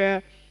place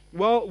where,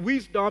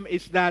 wisdom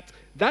is that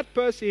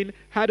person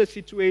had a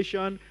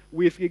situation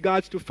with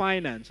regards to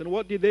finance. And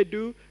what did they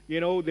do? They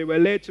were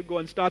led to go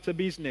and start a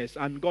business,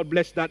 and God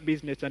blessed that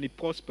business and it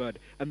prospered.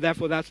 And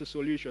therefore, that's the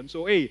solution.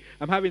 So, hey,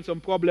 I'm having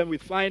some problem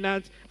with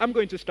finance. I'm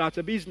going to start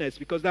a business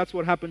because that's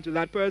what happened to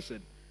that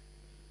person.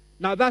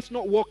 Now, that's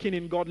not walking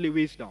in godly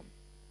wisdom.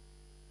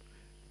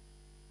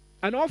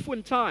 And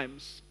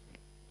oftentimes,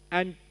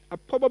 and I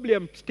probably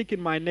am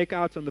sticking my neck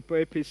out on the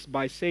purpose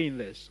by saying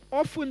this,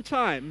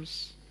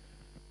 oftentimes,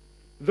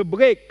 the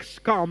breaks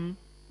come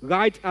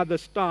right at the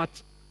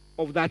start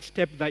of that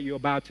step that you're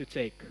about to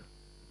take.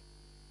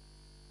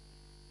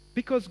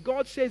 Because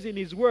God says in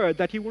his word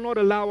that he will not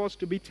allow us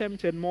to be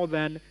tempted more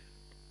than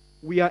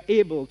we are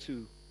able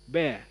to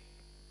bear.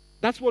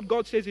 That's what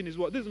God says in his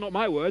word. This is not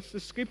my words,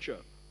 this is Scripture.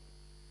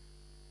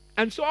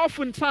 And so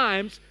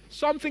oftentimes,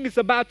 something is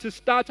about to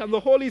start and the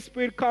Holy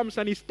Spirit comes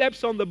and he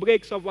steps on the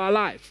brakes of our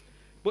lives.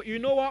 But you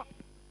know what?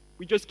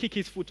 We just kick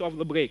his foot off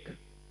the brake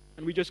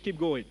and we just keep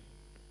going.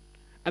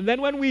 And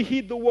then when we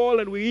hit the wall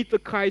and we hit the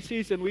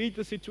crisis and we hit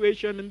the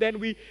situation, and then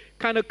we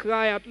kind of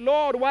cry out,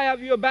 Lord, why have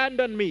you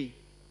abandoned me?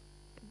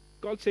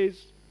 God says,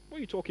 what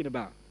are you talking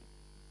about?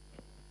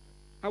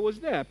 I was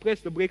there. I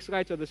pressed the brakes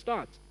right at the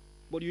start,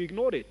 but you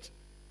ignored it.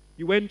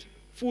 You went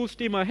full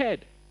steam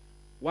ahead.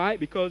 Why?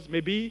 Because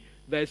maybe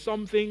there's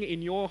something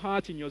in your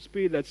heart, in your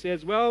spirit that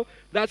says, well,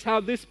 that's how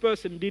this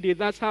person did it.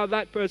 That's how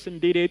that person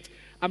did it.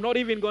 I'm not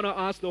even going to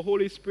ask the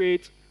Holy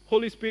Spirit,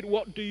 Holy Spirit,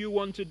 what do you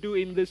want to do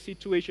in this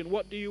situation?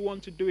 What do you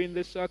want to do in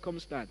this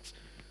circumstance?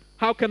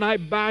 How can I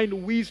bind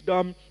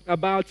wisdom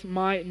about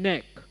my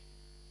neck?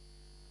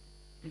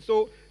 And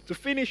so to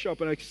finish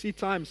up, and I see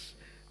time's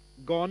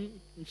gone.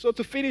 And so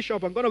to finish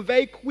up, I'm going to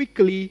very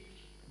quickly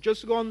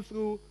just run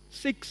through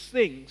 6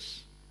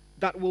 things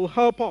that will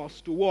help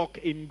us to walk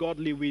in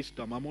godly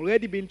wisdom. I've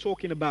already been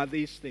talking about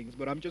these things,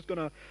 but I'm just going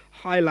to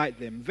highlight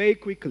them very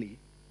quickly.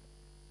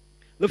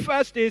 The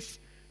first is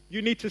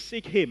you need to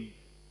seek Him.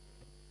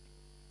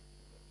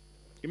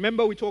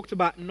 Remember we talked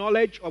about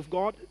knowledge of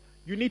God?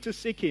 You need to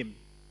seek Him.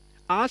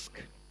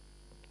 Ask.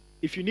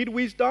 If you need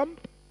wisdom,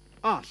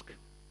 ask.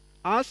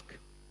 Ask,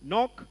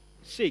 knock,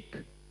 seek.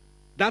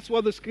 That's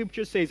what the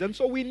scripture says. And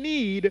so we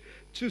need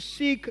to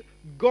seek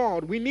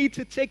God. We need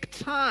to take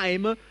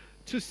time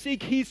to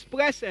seek His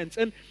presence.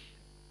 And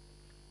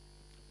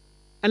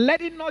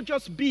let it not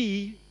just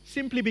be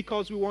simply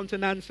because we want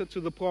an answer to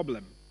the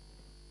problem.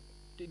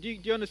 Do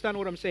you understand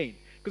what I'm saying?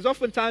 Because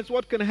oftentimes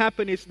what can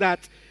happen is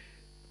that,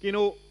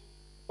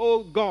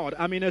 oh God,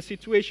 I'm in a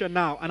situation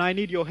now and I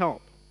need your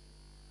help.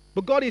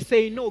 But God is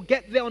saying, no,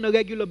 get there on a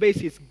regular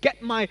basis.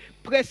 Get my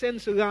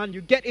presence around you.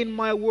 Get in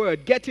my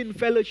word. Get in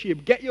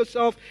fellowship. Get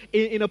yourself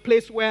in a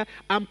place where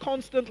I'm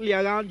constantly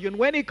around you. And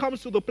when it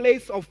comes to the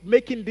place of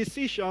making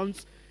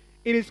decisions,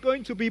 it is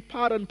going to be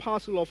part and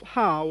parcel of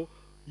how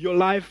your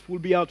life will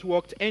be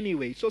outworked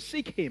anyway. So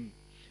seek Him.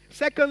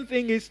 Second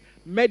thing is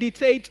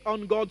meditate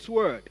on God's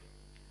word.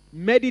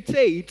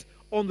 Meditate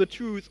on the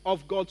truth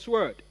of God's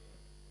word.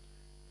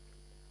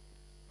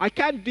 I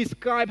can't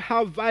describe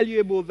how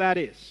valuable that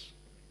is.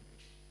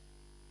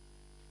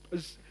 I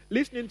was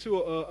listening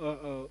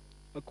to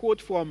a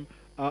quote from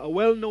a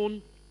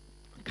well-known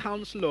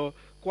counselor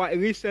quite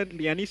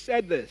recently, and he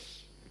said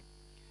this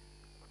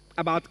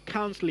about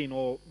counseling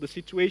or the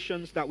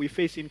situations that we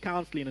face in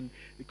counseling. And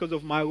because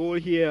of my role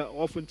here,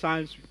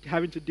 oftentimes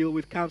having to deal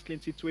with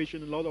counseling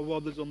situations, a lot of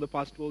others on the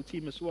pastoral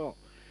team as well.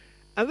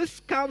 And this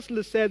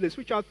counselor said this,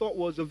 which I thought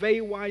was a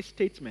very wise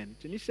statement.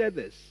 And he said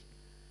this.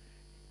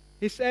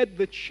 He said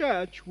the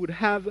church would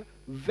have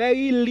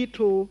very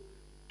little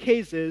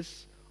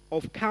cases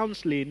of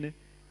counseling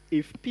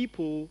if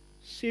people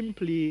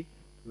simply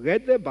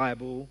read their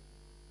Bible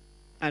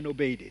and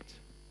obeyed it.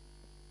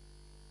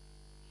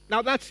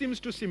 Now that seems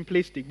too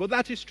simplistic, but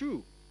that is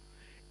true.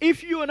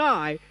 If you and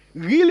I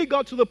really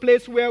got to the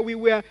place where we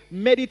were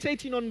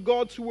meditating on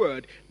God's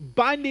word,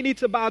 binding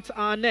it about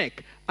our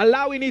neck,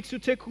 allowing it to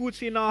take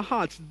roots in our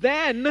hearts,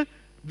 then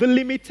the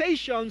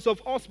limitations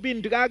of us being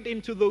dragged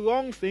into the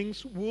wrong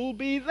things will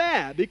be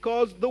there,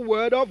 because the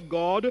word of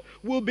God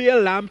will be a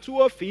lamp to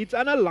our feet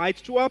and a light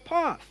to our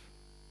path.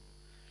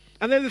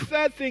 And then the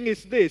third thing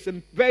is this,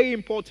 and very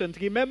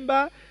important.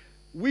 Remember,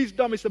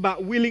 wisdom is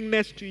about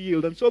willingness to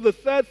yield. And so the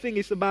third thing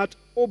is about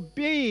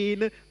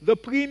obeying the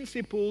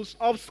principles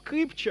of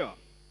Scripture.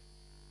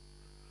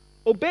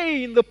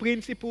 Obeying the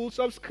principles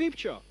of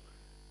Scripture.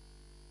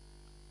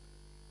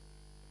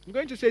 I'm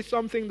going to say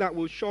something that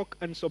will shock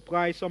and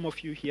surprise some of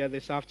you here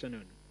this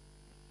afternoon.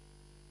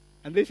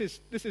 And this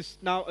is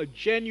now a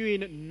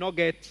genuine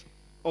nugget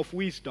of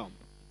wisdom.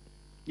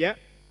 Yeah?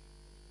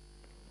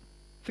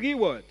 3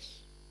 words.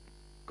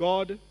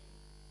 God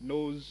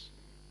knows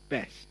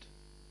best.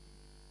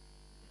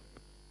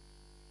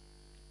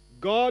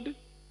 God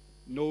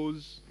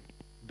knows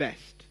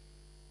best.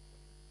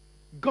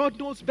 God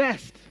knows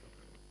best.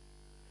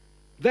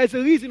 There's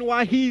a reason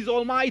why He is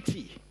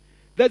almighty.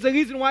 There's a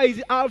reason why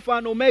He's Alpha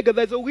and Omega.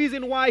 There's a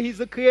reason why He's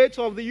the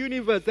creator of the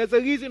universe. There's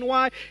a reason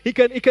why He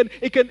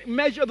can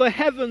measure the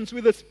heavens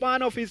with the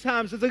span of His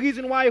hands. There's a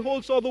reason why He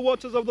holds all the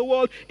waters of the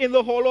world in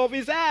the hollow of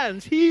His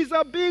hands. He's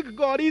a big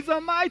God. He's a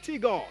mighty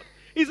God.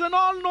 He's an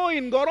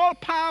all-knowing God,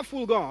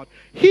 all-powerful God.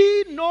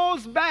 He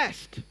knows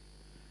best.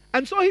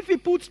 And so if He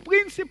puts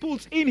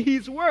principles in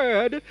His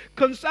word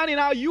concerning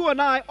how you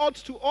and I ought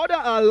to order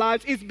our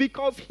lives, it's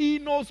because He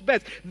knows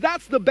best.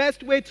 That's the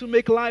best way to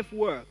make life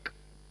work.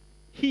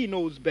 He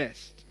knows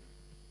best.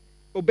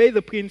 Obey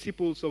the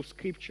principles of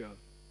Scripture.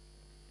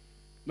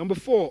 Number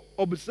 4,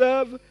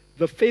 observe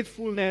the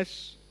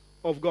faithfulness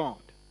of God.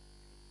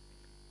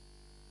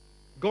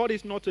 God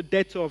is not a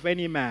debtor of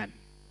any man.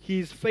 He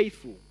is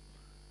faithful.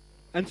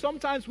 And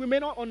sometimes we may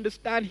not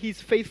understand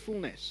His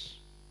faithfulness.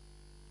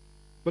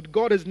 But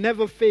God has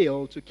never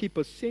failed to keep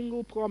a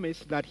single promise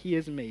that He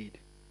has made.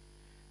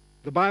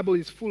 The Bible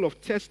is full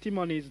of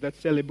testimonies that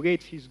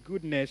celebrate His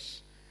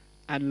goodness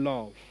and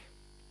love.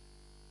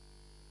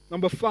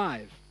 Number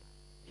 5,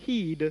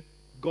 heed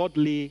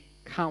godly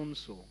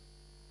counsel.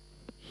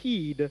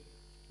 Heed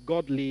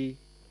godly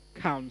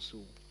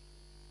counsel.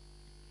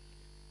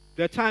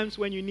 There are times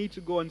when you need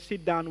to go and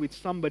sit down with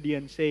somebody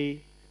and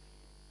say,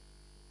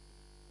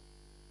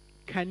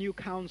 can you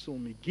counsel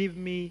me? Give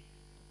me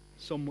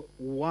some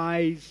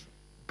wise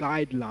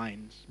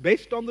guidelines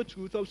based on the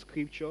truth of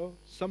Scripture.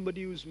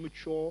 Somebody who's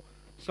mature,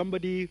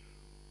 somebody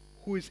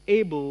who is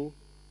able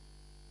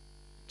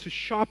to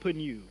sharpen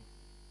you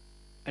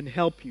and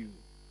help you.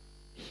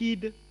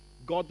 Heed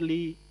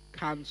godly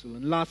counsel.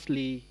 And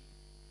lastly,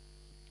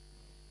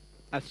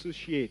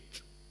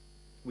 associate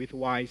with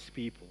wise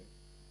people.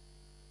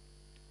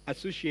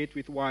 Associate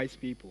with wise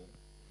people.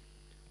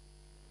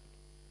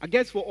 I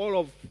guess for all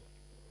of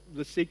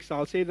the 6,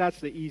 I'll say that's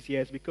the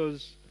easiest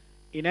because,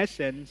 in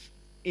essence,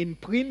 in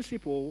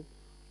principle,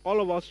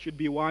 all of us should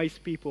be wise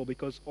people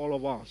because all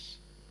of us,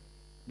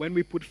 when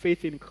we put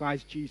faith in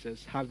Christ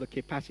Jesus, have the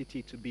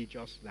capacity to be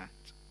just that.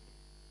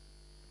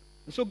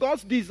 And so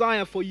God's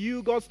desire for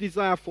you, God's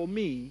desire for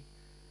me,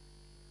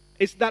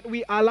 is that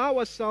we allow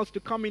ourselves to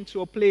come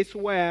into a place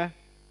where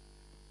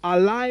our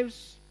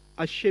lives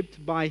are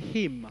shaped by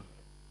Him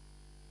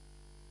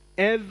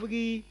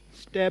every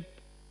step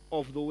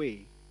of the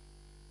way.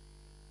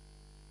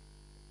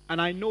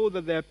 And I know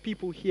that there are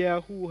people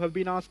here who have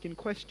been asking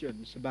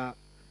questions about,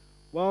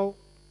 well,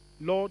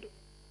 Lord,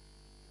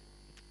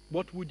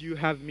 what would you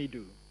have me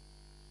do?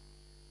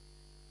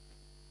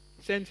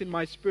 Sense in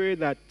my spirit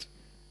that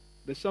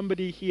there's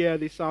somebody here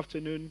this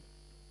afternoon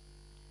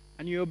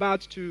and you're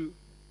about to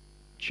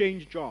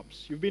change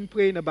jobs. You've been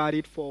praying about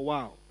it for a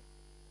while.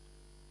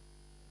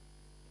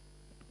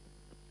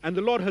 And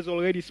the Lord has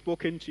already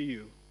spoken to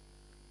you.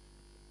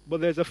 But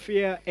there's a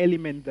fear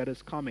element that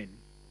is coming.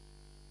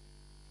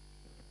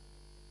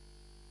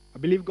 I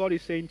believe God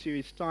is saying to you,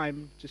 it's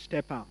time to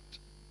step out.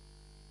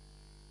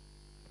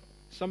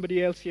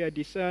 Somebody else here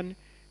discern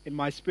in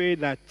my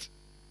spirit that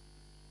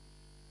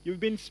you've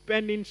been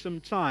spending some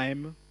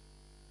time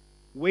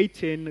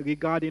waiting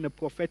regarding a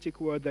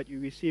prophetic word that you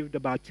received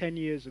about 10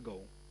 years ago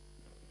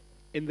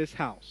in this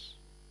house.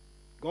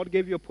 God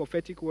gave you a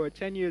prophetic word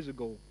 10 years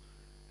ago,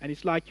 and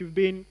it's like you've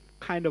been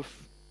kind of,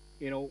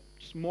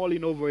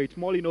 mulling over it,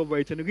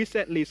 and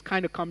recently it's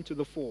kind of come to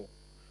the fore.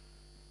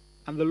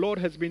 And the Lord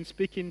has been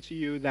speaking to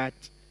you that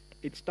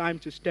it's time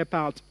to step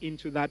out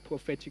into that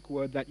prophetic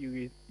word that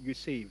you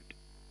received.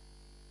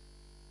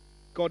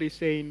 God is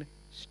saying,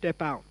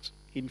 step out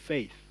in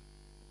faith.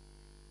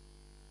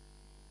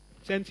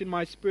 Sense in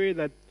my spirit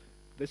that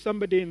there's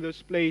somebody in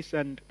this place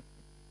and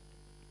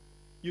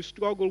you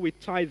struggle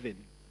with tithing.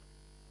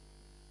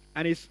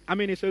 And it's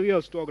a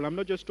real struggle. I'm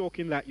not just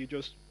talking that you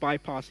just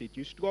bypass it.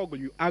 You struggle,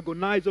 you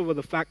agonize over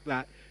the fact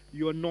that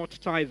you're not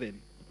tithing.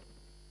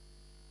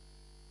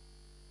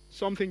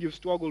 Something you've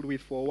struggled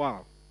with for a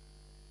while.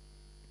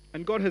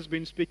 And God has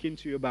been speaking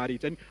to you about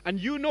it. And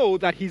you know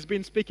that He's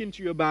been speaking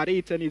to you about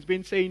it, and He's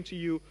been saying to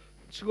you,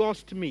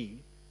 trust me.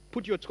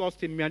 Put your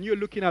trust in me. And you're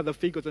looking at the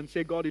figures and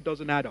say, God, it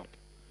doesn't add up.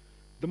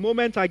 The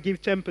moment I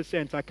give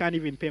 10%, I can't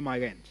even pay my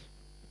rent.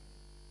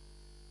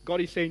 God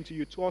is saying to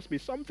you, trust me.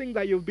 Something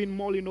that you've been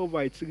mulling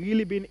over, it's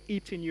really been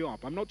eating you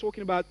up. I'm not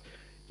talking about,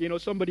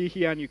 somebody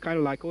here and you're kind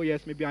of like, oh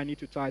yes, maybe I need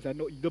to tithe. I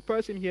know the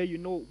person here,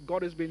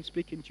 God has been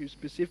speaking to you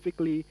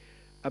specifically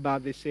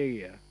about this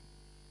area.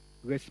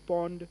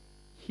 Respond,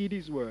 heed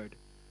His word,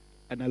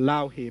 and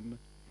allow Him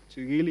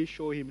to really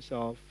show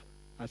Himself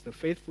as the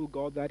faithful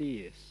God that He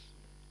is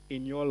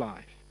in your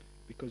life,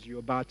 because you're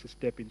about to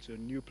step into a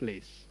new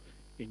place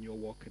in your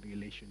walk and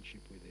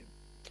relationship with Him.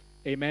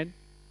 Amen.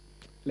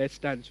 Let's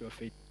stand to our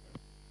feet.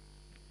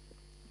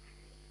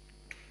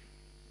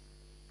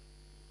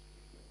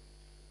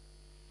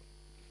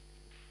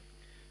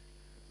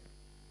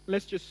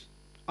 Let's just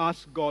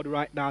ask God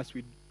right now as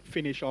we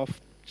finish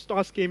off. Just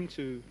ask Him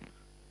to.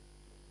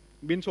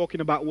 We've been talking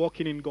about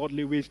walking in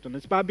godly wisdom.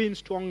 It's about being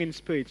strong in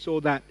spirit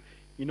so that,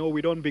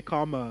 we don't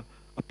become a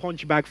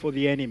punch bag for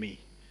the enemy.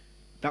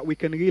 That we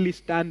can really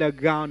stand our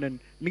ground and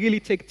really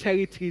take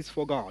territories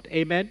for God.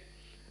 Amen?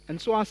 And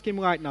so ask Him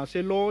right now.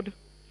 Say, Lord,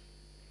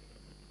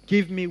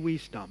 give me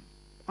wisdom.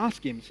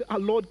 Ask Him. Say,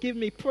 Lord, give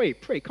me, pray.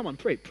 Come on,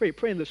 pray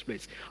in this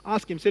place.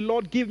 Ask Him. Say,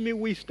 Lord, give me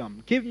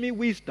wisdom. Give me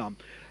wisdom.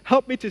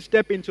 Help me to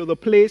step into the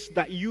place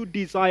that you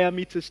desire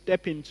me to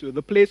step into.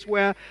 The place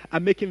where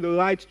I'm making the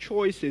right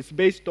choices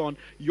based on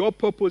your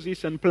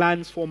purposes and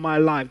plans for my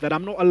life. That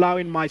I'm not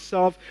allowing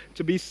myself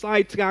to be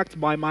sidetracked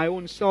by my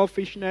own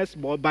selfishness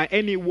or by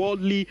any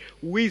worldly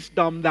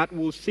wisdom that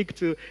will seek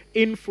to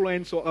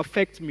influence or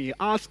affect me.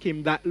 Ask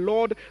Him that,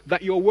 Lord,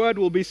 that your word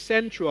will be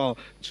central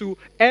to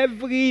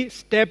every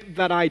step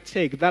that I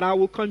take. That I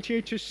will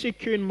continue to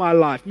seek you in my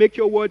life. Make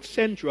your word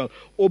central.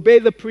 Obey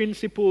the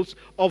principles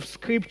of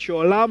Scripture.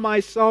 Allow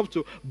myself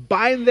to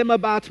bind them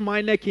about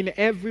my neck in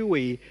every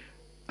way,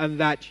 and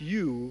that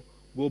you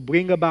will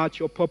bring about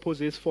your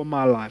purposes for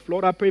my life.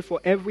 Lord, I pray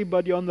for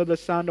everybody under the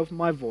sound of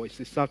my voice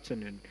this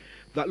afternoon,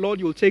 that, Lord,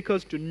 you'll take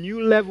us to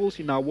new levels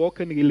in our walk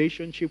and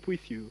relationship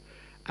with you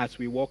as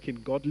we walk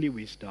in godly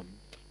wisdom.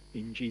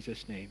 In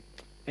Jesus' name,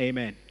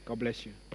 amen. God bless you.